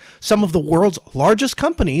why some of the world's largest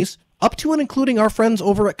companies, up to and including our friends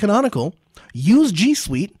over at Canonical, use G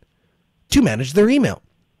Suite to manage their email.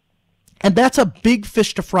 And that's a big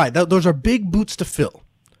fish to fry. Those are big boots to fill.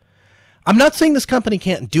 I'm not saying this company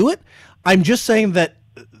can't do it. I'm just saying that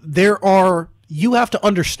you have to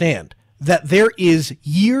understand that there is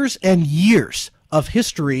years and years of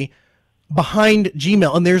history behind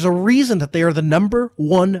Gmail, and there's a reason that they are the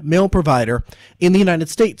 #1 mail provider in the United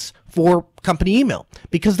States for company email,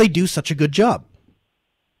 because they do such a good job.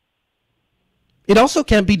 It also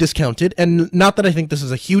can't be discounted, and not that I think this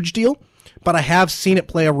is a huge deal, but I have seen it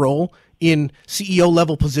play a role in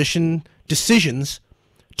CEO-level position decisions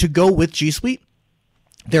to go with G Suite,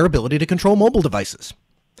 their ability to control mobile devices.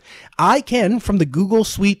 I can, from the Google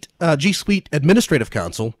Suite, G Suite Administrative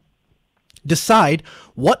Council, decide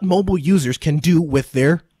what mobile users can do with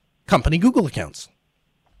their company Google accounts.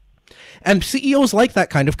 And CEOs like that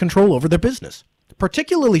kind of control over their business,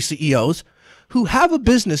 particularly CEOs who have a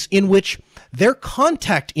business in which their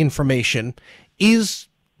contact information is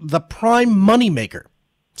the prime moneymaker.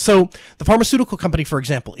 So the pharmaceutical company, for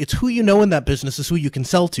example, it's who you know in that business is who you can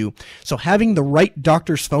sell to. So having the right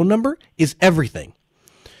doctor's phone number is everything.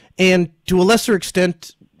 And to a lesser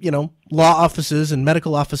extent, law offices and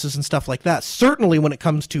medical offices and stuff like that. Certainly when it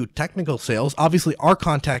comes to technical sales, obviously our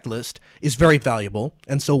contact list is very valuable.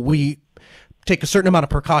 And so we take a certain amount of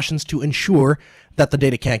precautions to ensure that the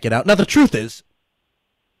data can't get out. Now, the truth is,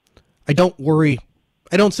 I don't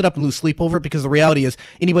sit up and lose sleep over it, because the reality is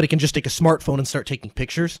anybody can just take a smartphone and start taking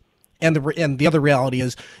pictures. And the other reality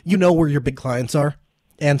is, where your big clients are.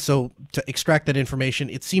 And so to extract that information,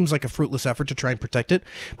 it seems like a fruitless effort to try and protect it.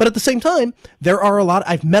 But at the same time,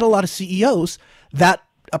 I've met a lot of CEOs that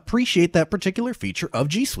appreciate that particular feature of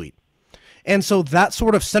G Suite. And so that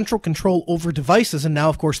sort of central control over devices, and now,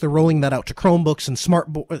 of course, they're rolling that out to Chromebooks and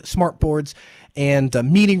smart boards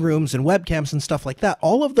and meeting rooms and webcams and stuff like that.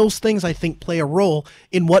 All of those things, I think, play a role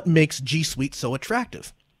in what makes G Suite so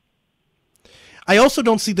attractive. I also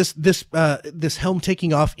don't see this Helm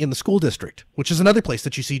taking off in the school district, which is another place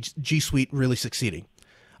that you see G Suite really succeeding.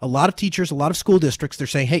 A lot of teachers, a lot of school districts, they're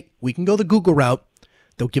saying, hey, we can go the Google route.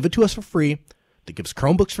 They'll give it to us for free. They give us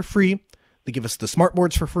Chromebooks for free. They give us the smart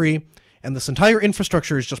boards for free. And this entire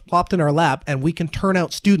infrastructure is just plopped in our lap, and we can turn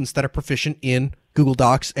out students that are proficient in Google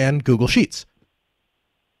Docs and Google Sheets.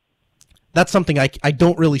 That's something I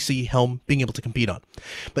don't really see Helm being able to compete on.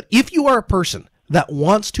 But if you are a person that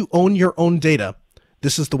wants to own your own data,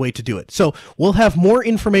 this is the way to do it. So we'll have more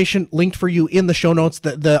information linked for you in the show notes.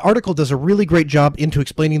 The article does a really great job into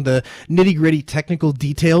explaining the nitty-gritty technical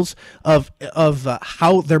details of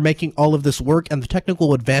how they're making all of this work and the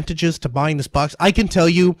technical advantages to buying this box. I can tell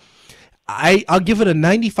you, I'll give it a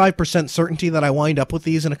 95% certainty that I wind up with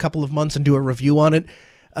these in a couple of months and do a review on it.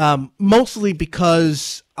 Mostly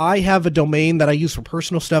because I have a domain that I use for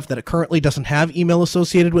personal stuff that it currently doesn't have email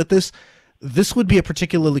associated with this. This would be a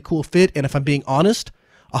particularly cool fit, and if I'm being honest,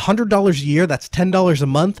 $100 a year, that's $10 a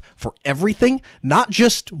month for everything, not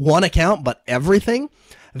just one account, but everything.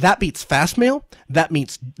 That beats Fastmail. That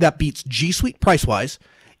beats G Suite price-wise.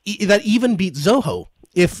 That even beats Zoho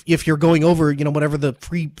if you're going over, whatever the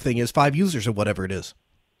free thing is, 5 users or whatever it is.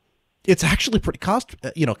 It's actually pretty cost,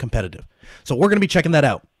 competitive. So we're going to be checking that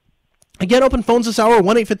out. Again, open phones this hour,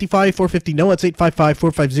 1-855-450-NOAH. That's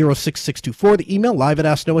 855-450-6624. The email,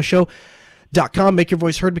 live@AskNoahShow.com. Make your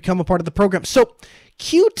voice heard, become a part of the program. So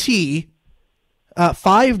Qt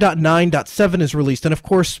 5.9.7 is released. And of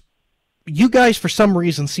course, you guys, for some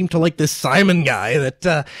reason, seem to like this Simon guy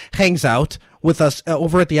that hangs out with us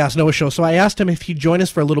over at the Ask Noah Show. So I asked him if he'd join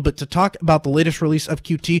us for a little bit to talk about the latest release of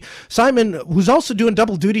Qt. Simon, who's also doing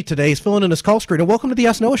double duty today, is filling in his call screen. And welcome to the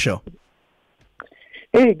Ask Noah Show.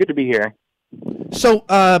 Hey, good to be here. So,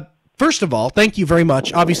 first of all, thank you very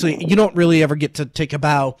much. Obviously, you don't really ever get to take a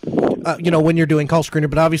bow, when you're doing call screener,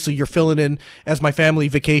 but obviously you're filling in as my family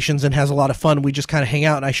vacations and has a lot of fun. We just kind of hang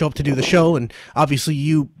out, and I show up to do the show, and obviously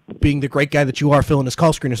you, being the great guy that you are, filling as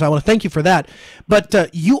call screener. So I want to thank you for that. But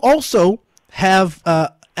you also have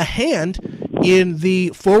a hand in the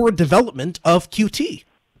forward development of Qt.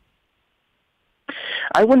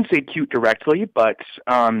 I wouldn't say Qt directly, but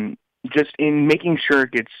just in making sure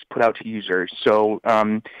it gets put out to users. So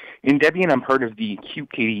in Debian, I'm part of the Qt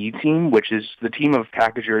KDE team, which is the team of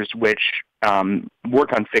packagers which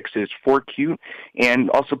work on fixes for Qt, and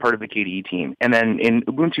also part of the KDE team. And then in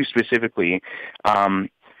Ubuntu specifically,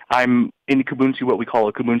 I'm in Kubuntu, what we call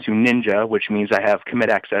a Kubuntu Ninja, which means I have commit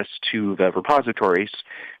access to the repositories.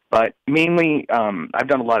 But mainly, I've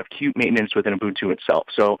done a lot of Qt maintenance within Ubuntu itself.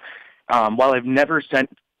 So while I've never sent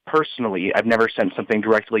something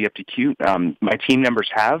directly up to Qt, my team members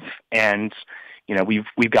have, and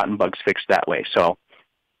we've gotten bugs fixed that way. So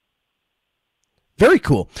very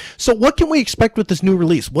cool. So what can we expect with this new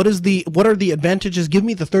release? What are the advantages? Give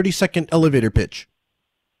me the 30-second elevator pitch.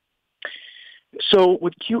 So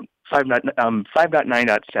with Qt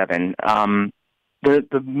 5.9.7,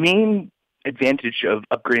 the main advantage of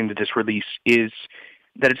upgrading to this release is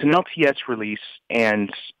that it's an LTS release,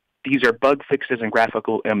 and these are bug fixes and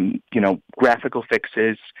graphical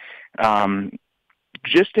fixes,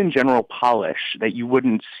 just in general polish that you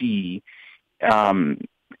wouldn't see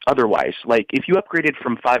otherwise. Like if you upgraded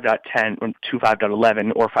from 5.10 to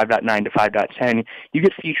 5.11 or 5.9 to 5.10, you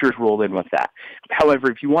get features rolled in with that. However,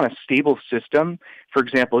 if you want a stable system, for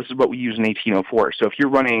example, this is what we use in 1804. So if you're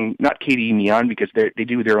running, not KDE Neon because they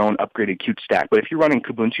do their own upgraded Qt stack, but if you're running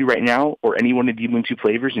Kubuntu right now or any one of the Ubuntu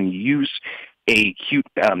flavors and you use a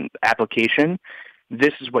Qt application,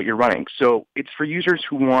 this is what you're running. So it's for users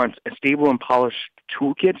who want a stable and polished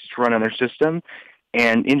toolkit to run on their system.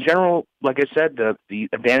 And in general, like I said, the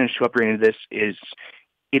advantage to upgrading to this is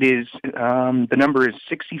the number is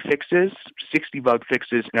 60 fixes, 60 bug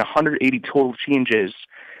fixes, and 180 total changes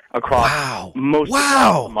across most of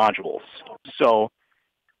the modules. So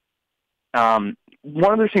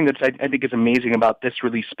one other thing that I think is amazing about this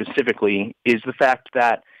release specifically is the fact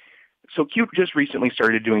that Qt just recently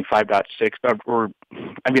started doing 5.6, or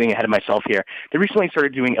I'm getting ahead of myself here. They recently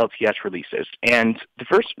started doing LTS releases, and the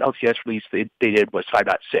first LTS release they did was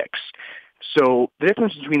 5.6. So the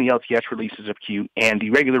difference between the LTS releases of Qt and the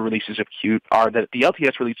regular releases of Qt are that the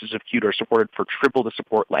LTS releases of Qt are supported for triple the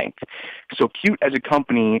support length. So Qt as a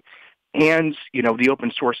company and the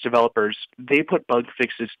open source developers, they put bug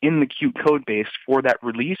fixes in the Qt code base for that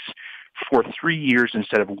release for 3 years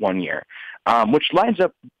instead of 1 year, which lines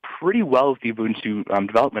up pretty well with the Ubuntu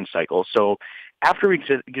development cycle. So after we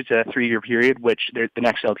get to that 3-year period, which the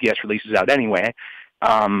next LTS release is out anyway,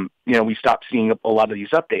 we stop seeing a lot of these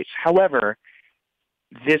updates. However,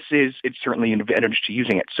 it's certainly an advantage to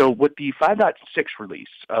using it. So with the 5.6 release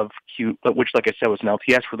of Qt, which, like I said, was an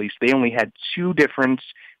LTS release, they only had 2 different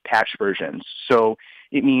patch versions. So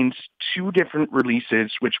it means 2 different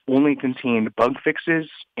releases which only contained bug fixes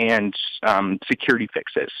and security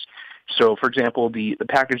fixes. So, for example, the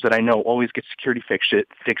package that I know always gets security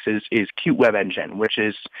fixes is Qt Web Engine, which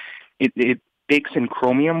is it bakes in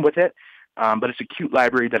Chromium with it, but it's a Qt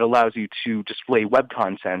library that allows you to display web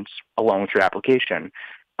content along with your application.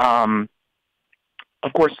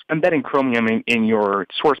 Of course, embedding Chromium in your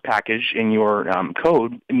source package, in your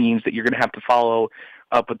code, means that you're going to have to follow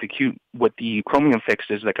up with the Chromium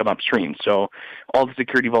fixes that come upstream. So all the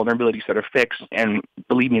security vulnerabilities that are fixed, and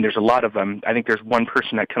believe me, there's a lot of them. I think there's one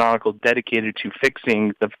person at Canonical dedicated to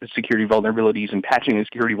fixing the security vulnerabilities and patching the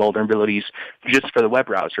security vulnerabilities just for the web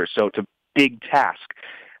browser. So it's a big task.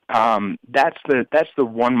 That's the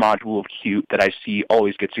one module of Qt that I see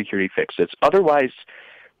always get security fixes. Otherwise,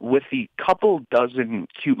 with the couple dozen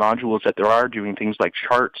Qt modules that there are doing things like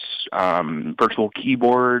charts, virtual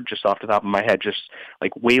keyboard, just off the top of my head, just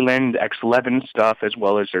like Wayland, X11 stuff, as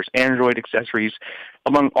well as there's Android accessories.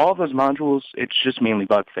 Among all those modules, it's just mainly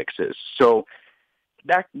bug fixes. So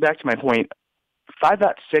back to my point,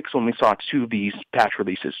 5.6 only saw 2 of these patch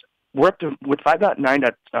releases. We're up to with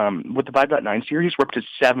 5.9 with the 5.9 series, we're up to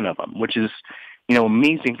 7 of them, which is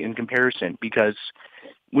amazing in comparison, because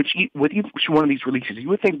with each one of these releases, you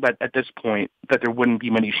would think that at this point that there wouldn't be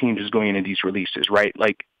many changes going into these releases, right?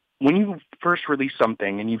 Like when you first release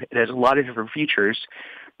something and it has a lot of different features,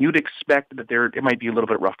 you'd expect that it might be a little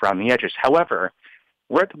bit rough around the edges. However,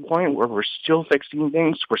 we're at the point where we're still fixing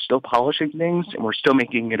things, we're still polishing things, and we're still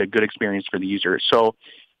making it a good experience for the user. So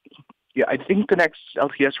yeah, I think the next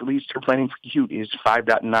LTS release they're planning for Qt is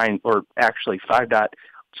 5.9, or actually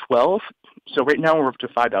 5.12. So right now we're up to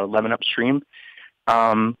 5.11 upstream.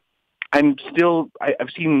 I've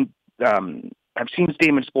seen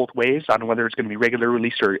statements both ways on whether it's going to be regular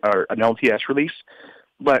release or an LTS release,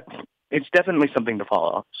 but it's definitely something to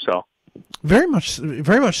follow. So. Very much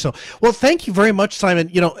so. Well, thank you very much,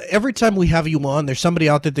 Simon. Every time we have you on, there's somebody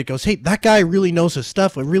out there that goes, hey, that guy really knows his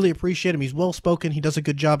stuff. I really appreciate him. He's well-spoken. He does a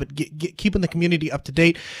good job at keeping the community up to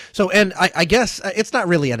date. So, and I guess it's not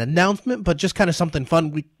really an announcement, but just kind of something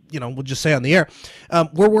fun we'll just say on the air.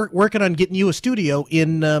 We're working on getting you a studio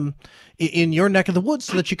in your neck of the woods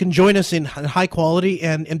so that you can join us in high quality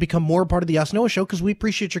and become more a part of the Ask Noah show, because we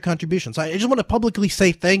appreciate your contributions. I just want to publicly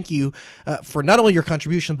say thank you for not only your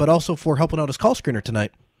contribution, but also for helping out as call screener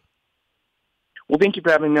tonight. Well, thank you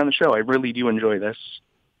for having me on the show. I really do enjoy this.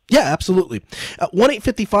 Yeah, absolutely.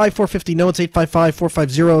 1-855-450-NOAH. It's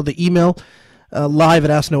 855-450. The email live at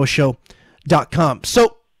AskNoahShow.com.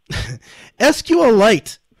 So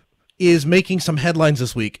SQLite is making some headlines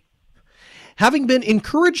this week. Having been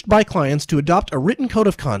encouraged by clients to adopt a written code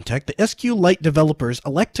of conduct, the SQLite developers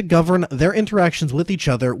elect to govern their interactions with each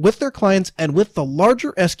other, with their clients, and with the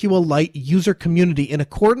larger SQLite user community in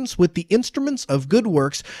accordance with the instruments of good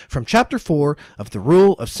works from Chapter 4 of the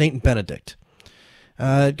Rule of St. Benedict.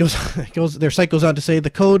 Their site goes on to say the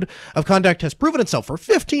code of conduct has proven itself for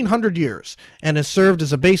 1,500 years and has served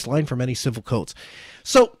as a baseline for many civil codes.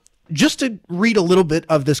 So just to read a little bit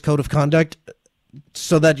of this code of conduct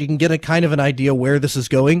so that you can get a kind of an idea where this is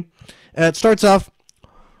going. It starts off,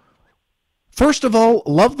 first of all,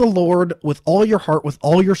 love the Lord with all your heart, with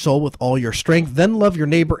all your soul, with all your strength. Then love your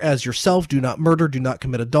neighbor as yourself. Do not murder. Do not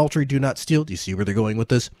commit adultery. Do not steal. Do you see where they're going with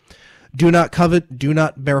this? Do not covet. Do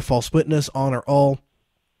not bear false witness. Honor all.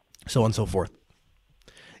 So on and so forth.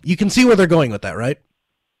 You can see where they're going with that, right?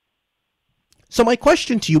 So my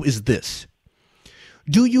question to you is this.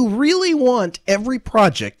 Do you really want every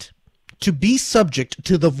project to be subject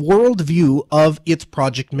to the worldview of its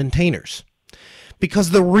project maintainers?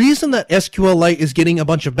 Because the reason that SQLite is getting a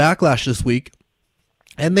bunch of backlash this week,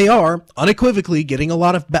 and they are unequivocally getting a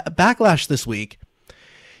lot of backlash this week,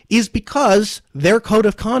 is because their code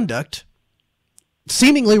of conduct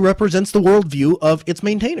seemingly represents the worldview of its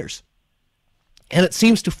maintainers. And it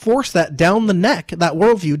seems to force that down the neck, that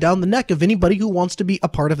worldview down the neck of anybody who wants to be a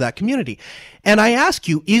part of that community. And I ask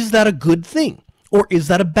you, is that a good thing? Or is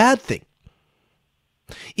that a bad thing?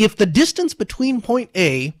 If the distance between point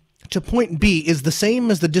A to point B is the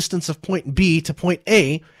same as the distance of point B to point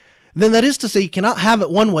A, then that is to say you cannot have it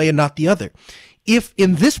one way and not the other. If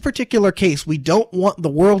in this particular case, we don't want the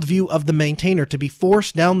worldview of the maintainer to be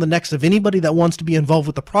forced down the necks of anybody that wants to be involved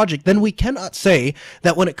with the project, then we cannot say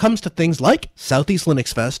that when it comes to things like Southeast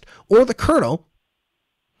Linux Fest or the kernel,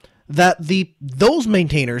 that those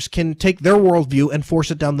maintainers can take their worldview and force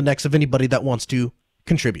it down the necks of anybody that wants to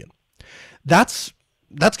contribute. That's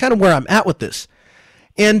kind of where I'm at with this.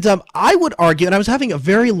 And I would argue, and I was having a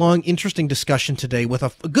very long, interesting discussion today with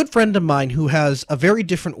a good friend of mine who has a very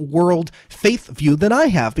different world faith view than I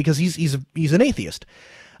have, because he's an atheist.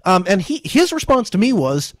 And his response to me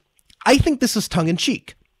was, I think this is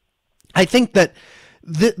tongue-in-cheek. I think that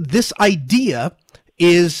this idea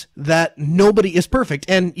is that nobody is perfect.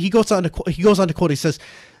 And he goes on to quote, he says,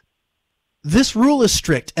 "This rule is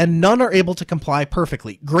strict, and none are able to comply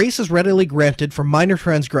perfectly. Grace is readily granted for minor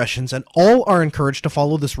transgressions, and all are encouraged to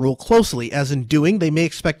follow this rule closely, as in doing they may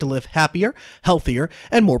expect to live happier, healthier,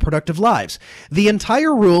 and more productive lives. The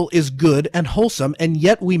entire rule is good and wholesome, and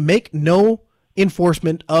yet we make no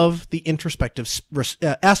enforcement of the introspective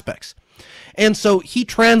aspects." And so he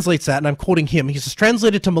translates that, and I'm quoting him. He says,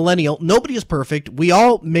 translated to millennial, nobody is perfect. We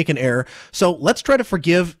all make an error. So let's try to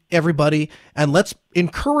forgive everybody, and let's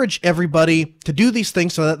encourage everybody to do these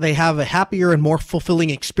things so that they have a happier and more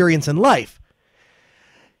fulfilling experience in life.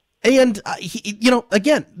 And,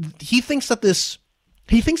 again, he thinks that this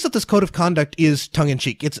code of conduct is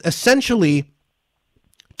tongue-in-cheek. It's essentially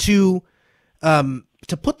to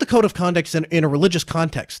put the code of conduct in a religious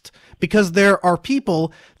context, because there are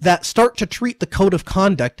people that start to treat the code of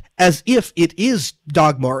conduct as if it is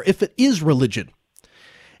dogma or if it is religion.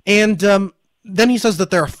 And then he says that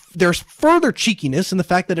there's further cheekiness in the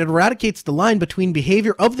fact that it eradicates the line between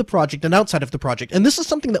behavior of the project and outside of the project. And this is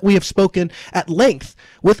something that we have spoken at length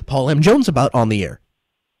with Paul M. Jones about on the air.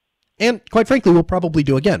 And quite frankly, we'll probably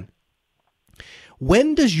do again.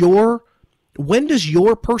 When does your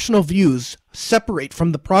personal views separate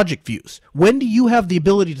from the project views? When do you have the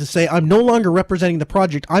ability to say, I'm no longer representing the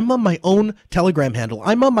project, I'm on my own Telegram handle,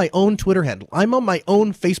 I'm on my own Twitter handle, I'm on my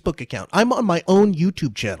own Facebook account, I'm on my own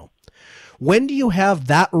YouTube channel? When do you have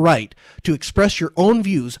that right to express your own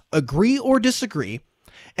views, agree or disagree,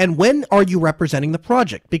 and when are you representing the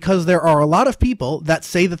project? Because there are a lot of people that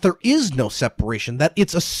say that there is no separation, that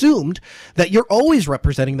it's assumed that you're always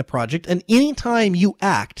representing the project, and anytime you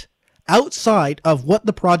act outside of what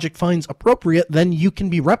the project finds appropriate, then you can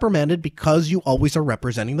be reprimanded because you always are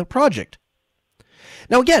representing the project.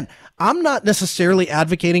 Now, again, I'm not necessarily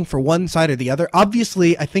advocating for one side or the other.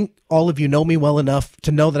 Obviously, I think all of you know me well enough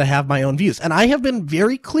to know that I have my own views, and I have been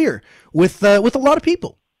very clear with a lot of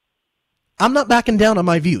people. I'm not backing down on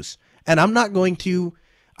my views, and I'm not going to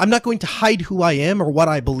hide who I am or what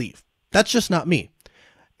I believe. That's just not me.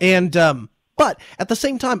 And but at the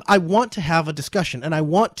same time, I want to have a discussion, and I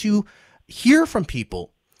want to hear from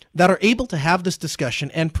people that are able to have this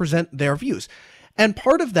discussion and present their views. And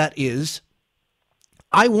part of that is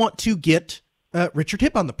I want to get Richard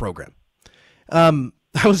Hipp on the program. I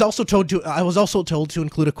was also told to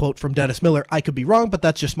include a quote from Dennis Miller. I could be wrong, but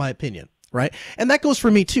that's just my opinion, right? And that goes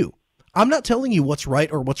for me too. I'm not telling you what's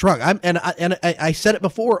right or what's wrong. I said it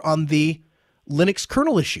before on the Linux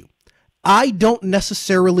kernel issue. I don't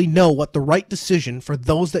necessarily know what the right decision for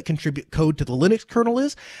those that contribute code to the Linux kernel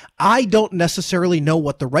is. I don't necessarily know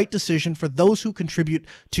what the right decision for those who contribute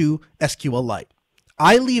to SQLite.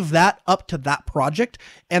 I leave that up to that project,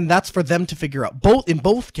 and that's for them to figure out, in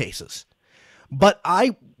both cases. But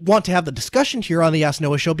I want to have the discussion here on the Ask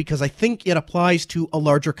Noah show because I think it applies to a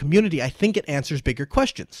larger community. I think it answers bigger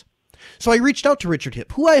questions. So I reached out to Richard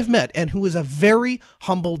Hipp, who I have met and who is a very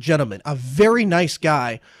humble gentleman, a very nice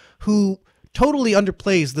guy who totally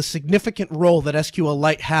underplays the significant role that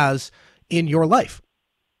SQLite has in your life.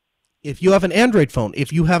 If you have an Android phone,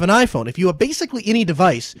 if you have an iPhone, if you have basically any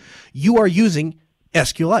device, you are using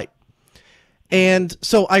SQLite. And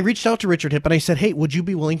so I reached out to Richard Hipp and I said, hey, would you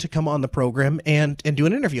be willing to come on the program and do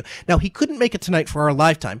an interview? Now, he couldn't make it tonight for our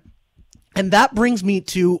live time. And that brings me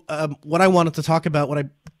to what I wanted to talk about, what I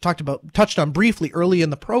touched on briefly early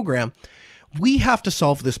in the program. We have to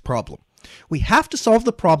solve this problem. We have to solve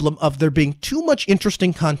the problem of there being too much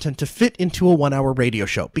interesting content to fit into a 1-hour radio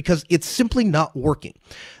show because it's simply not working.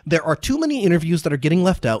 There are too many interviews that are getting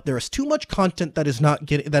left out. There is too much content that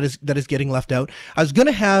is getting left out. I was going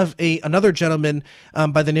to have another gentleman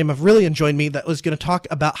by the name of Rillian join me that was going to talk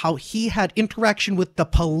about how he had interaction with the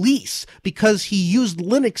police because he used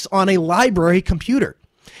Linux on a library computer.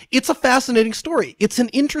 It's a fascinating story. It's an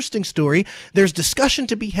interesting story. There's discussion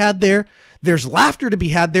to be had there. There's laughter to be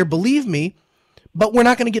had there, believe me, but we're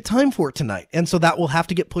not going to get time for it tonight. And so that will have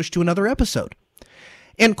to get pushed to another episode.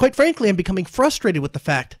 And quite frankly, I'm becoming frustrated with the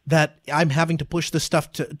fact that I'm having to push this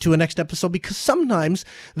stuff to a next episode, because sometimes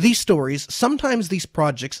these stories, sometimes these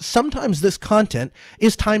projects, sometimes this content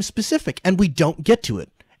is time specific and we don't get to it.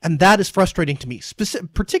 And that is frustrating to me,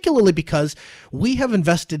 particularly because we have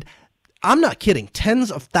invested, I'm not kidding,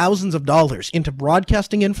 tens of thousands of dollars into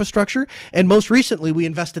broadcasting infrastructure. And most recently, we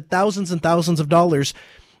invested thousands and thousands of dollars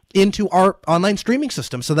into our online streaming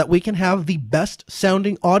system so that we can have the best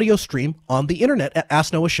sounding audio stream on the internet at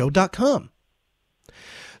AskNoahShow.com.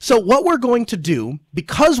 So what we're going to do,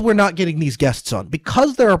 because we're not getting these guests on,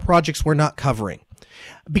 because there are projects we're not covering,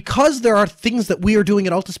 because there are things that we are doing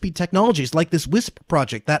at Altispeed Technologies, like this WISP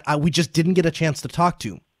project that we just didn't get a chance to talk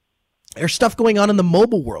to. There's stuff going on in the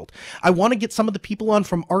mobile world. I want to get some of the people on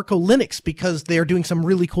from Arco Linux because they're doing some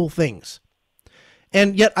really cool things.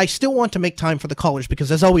 And yet I still want to make time for the callers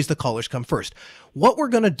because, as always, the callers come first. What we're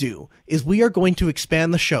going to do is we are going to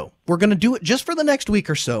expand the show. We're going to do it just for the next week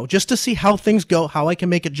or so, just to see how things go, how I can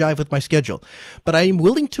make it jive with my schedule. But I am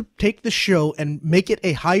willing to take the show and make it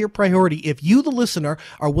a higher priority if you, the listener,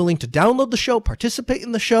 are willing to download the show, participate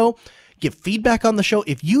in the show, give feedback on the show.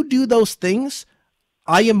 If you do those things,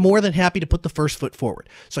 I am more than happy to put the first foot forward.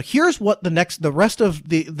 So here's what the rest of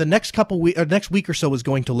the next next week or so is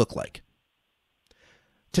going to look like.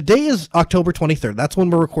 Today is October 23rd. That's when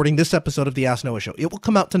we're recording this episode of the Ask Noah Show. It will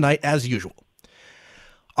come out tonight as usual.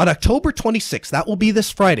 On October 26th, that will be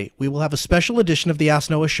this Friday, we will have a special edition of the Ask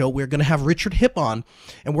Noah Show. We're going to have Richard Hipp on,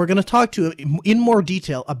 and we're going to talk to him in more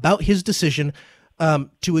detail about his decision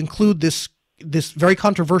to include this very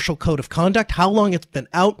controversial code of conduct, how long it's been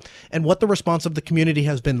out, and what the response of the community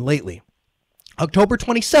has been lately. October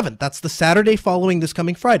 27th, that's the Saturday following this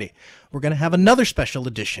coming Friday, we're going to have another special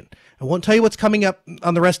edition. I won't tell you what's coming up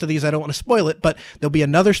on the rest of these, I don't want to spoil it, but there'll be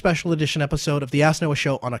another special edition episode of the Ask Noah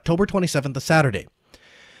Show on October 27th, the Saturday.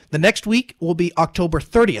 The next week will be October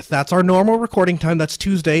 30th. That's our normal recording time. That's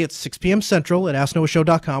Tuesday at 6 p.m. Central at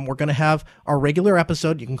AskNoahShow.com. We're going to have our regular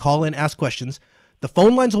episode. You can call in, ask questions. The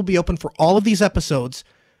phone lines will be open for all of these episodes,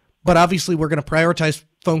 but obviously we're going to prioritize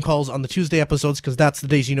phone calls on the Tuesday episodes because that's the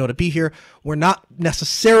days you know to be here. We're not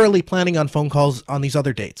necessarily planning on phone calls on these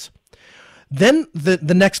other dates. Then the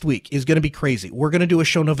next week is going to be crazy. We're going to do a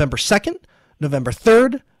show November 2nd, November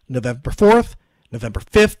 3rd, November 4th, November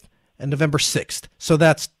 5th, and November 6th. So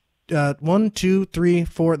that's 1, 2, 3,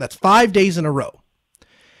 4. That's 5 days in a row.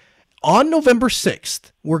 On November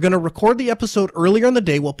 6th, we're going to record the episode earlier in the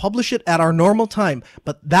day. We'll publish it at our normal time.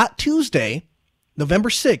 But that Tuesday, November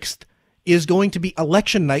 6th, is going to be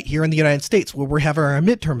election night here in the United States, where we're having our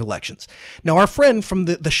midterm elections. Now, our friend from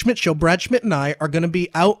the Schmidt Show, Brad Schmidt, and I are going to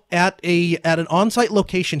be out at an on-site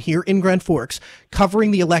location here in Grand Forks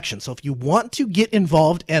covering the election. So if you want to get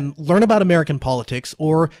involved and learn about American politics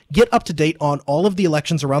or get up to date on all of the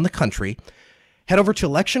elections around the country, head over to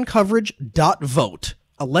electioncoverage.vote.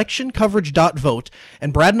 electioncoverage.vote,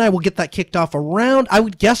 and Brad and I will get that kicked off around, I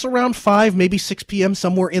would guess around 5, maybe 6 p.m.,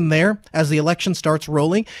 somewhere in there as the election starts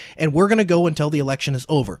rolling, and we're going to go until the election is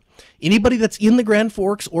over. Anybody that's in the Grand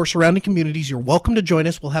Forks or surrounding communities, you're welcome to join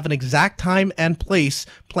us. We'll have an exact time and place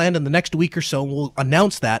planned in the next week or so, and we'll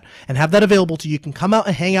announce that and have that available to you. You can come out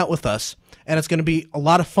and hang out with us, and it's going to be a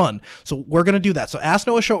lot of fun. So we're going to do that. So Ask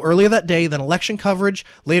Noah Show earlier that day, then election coverage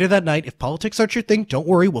later that night. If politics aren't your thing, don't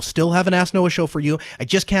worry. We'll still have an Ask Noah Show for you. I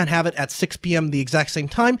just can't have it at 6 p.m. the exact same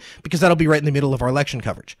time because that'll be right in the middle of our election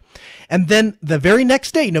coverage. And then the very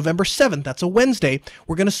next day, November 7th, that's a Wednesday,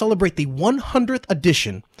 we're going to celebrate the 100th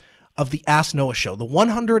edition of the Ask Noah Show, the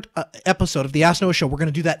 100th episode of the Ask Noah Show. We're going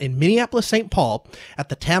to do that in Minneapolis, St. Paul at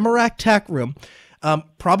the Tamarack Tack Room.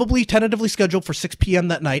 Probably tentatively scheduled for 6 p.m.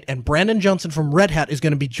 that night, and Brandon Johnson from Red Hat is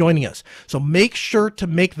going to be joining us. So make sure to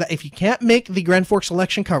make that. If you can't make the Grand Forks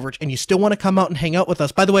election coverage and you still want to come out and hang out with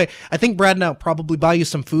us, by the way, I think Brad and I will probably buy you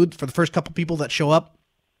some food for the first couple people that show up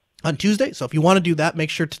on Tuesday. So if you want to do that, make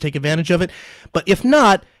sure to take advantage of it. But if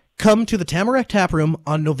not, come to the Tamarack Tap Room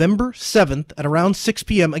on November 7th at around 6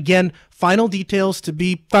 p.m. Again, final details to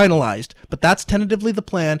be finalized, but that's tentatively the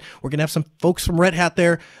plan. We're going to have some folks from Red Hat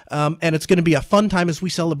there, and it's going to be a fun time as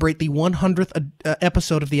we celebrate the 100th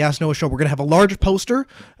episode of the Ask Noah Show. We're going to have a large poster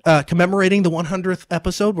commemorating the 100th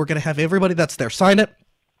episode. We're going to have everybody that's there sign it.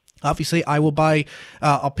 Obviously, I will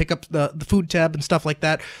I'll pick up the food tab and stuff like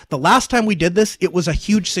that. The last time we did this, it was a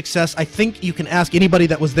huge success. I think you can ask anybody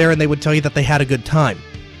that was there and they would tell you that they had a good time.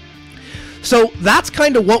 So that's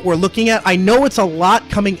kind of what we're looking at. I know it's a lot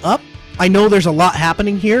coming up. I know there's a lot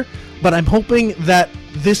happening here, but I'm hoping that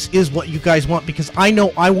this is what you guys want because I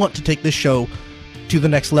know I want to take this show to the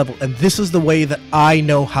next level, and this is the way that I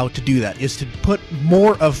know how to do that, is to put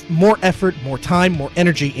more effort, more time, more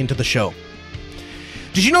energy into the show.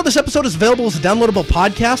 Did you know this episode is available as a downloadable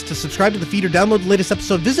podcast? To subscribe to the feed or download the latest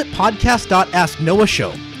episode, visit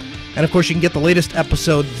podcast.asknoahshow. And of course, you can get the latest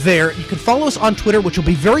episode there. You can follow us on Twitter, which will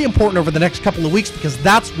be very important over the next couple of weeks because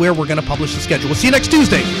that's where we're going to publish the schedule. We'll see you next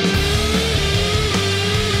Tuesday.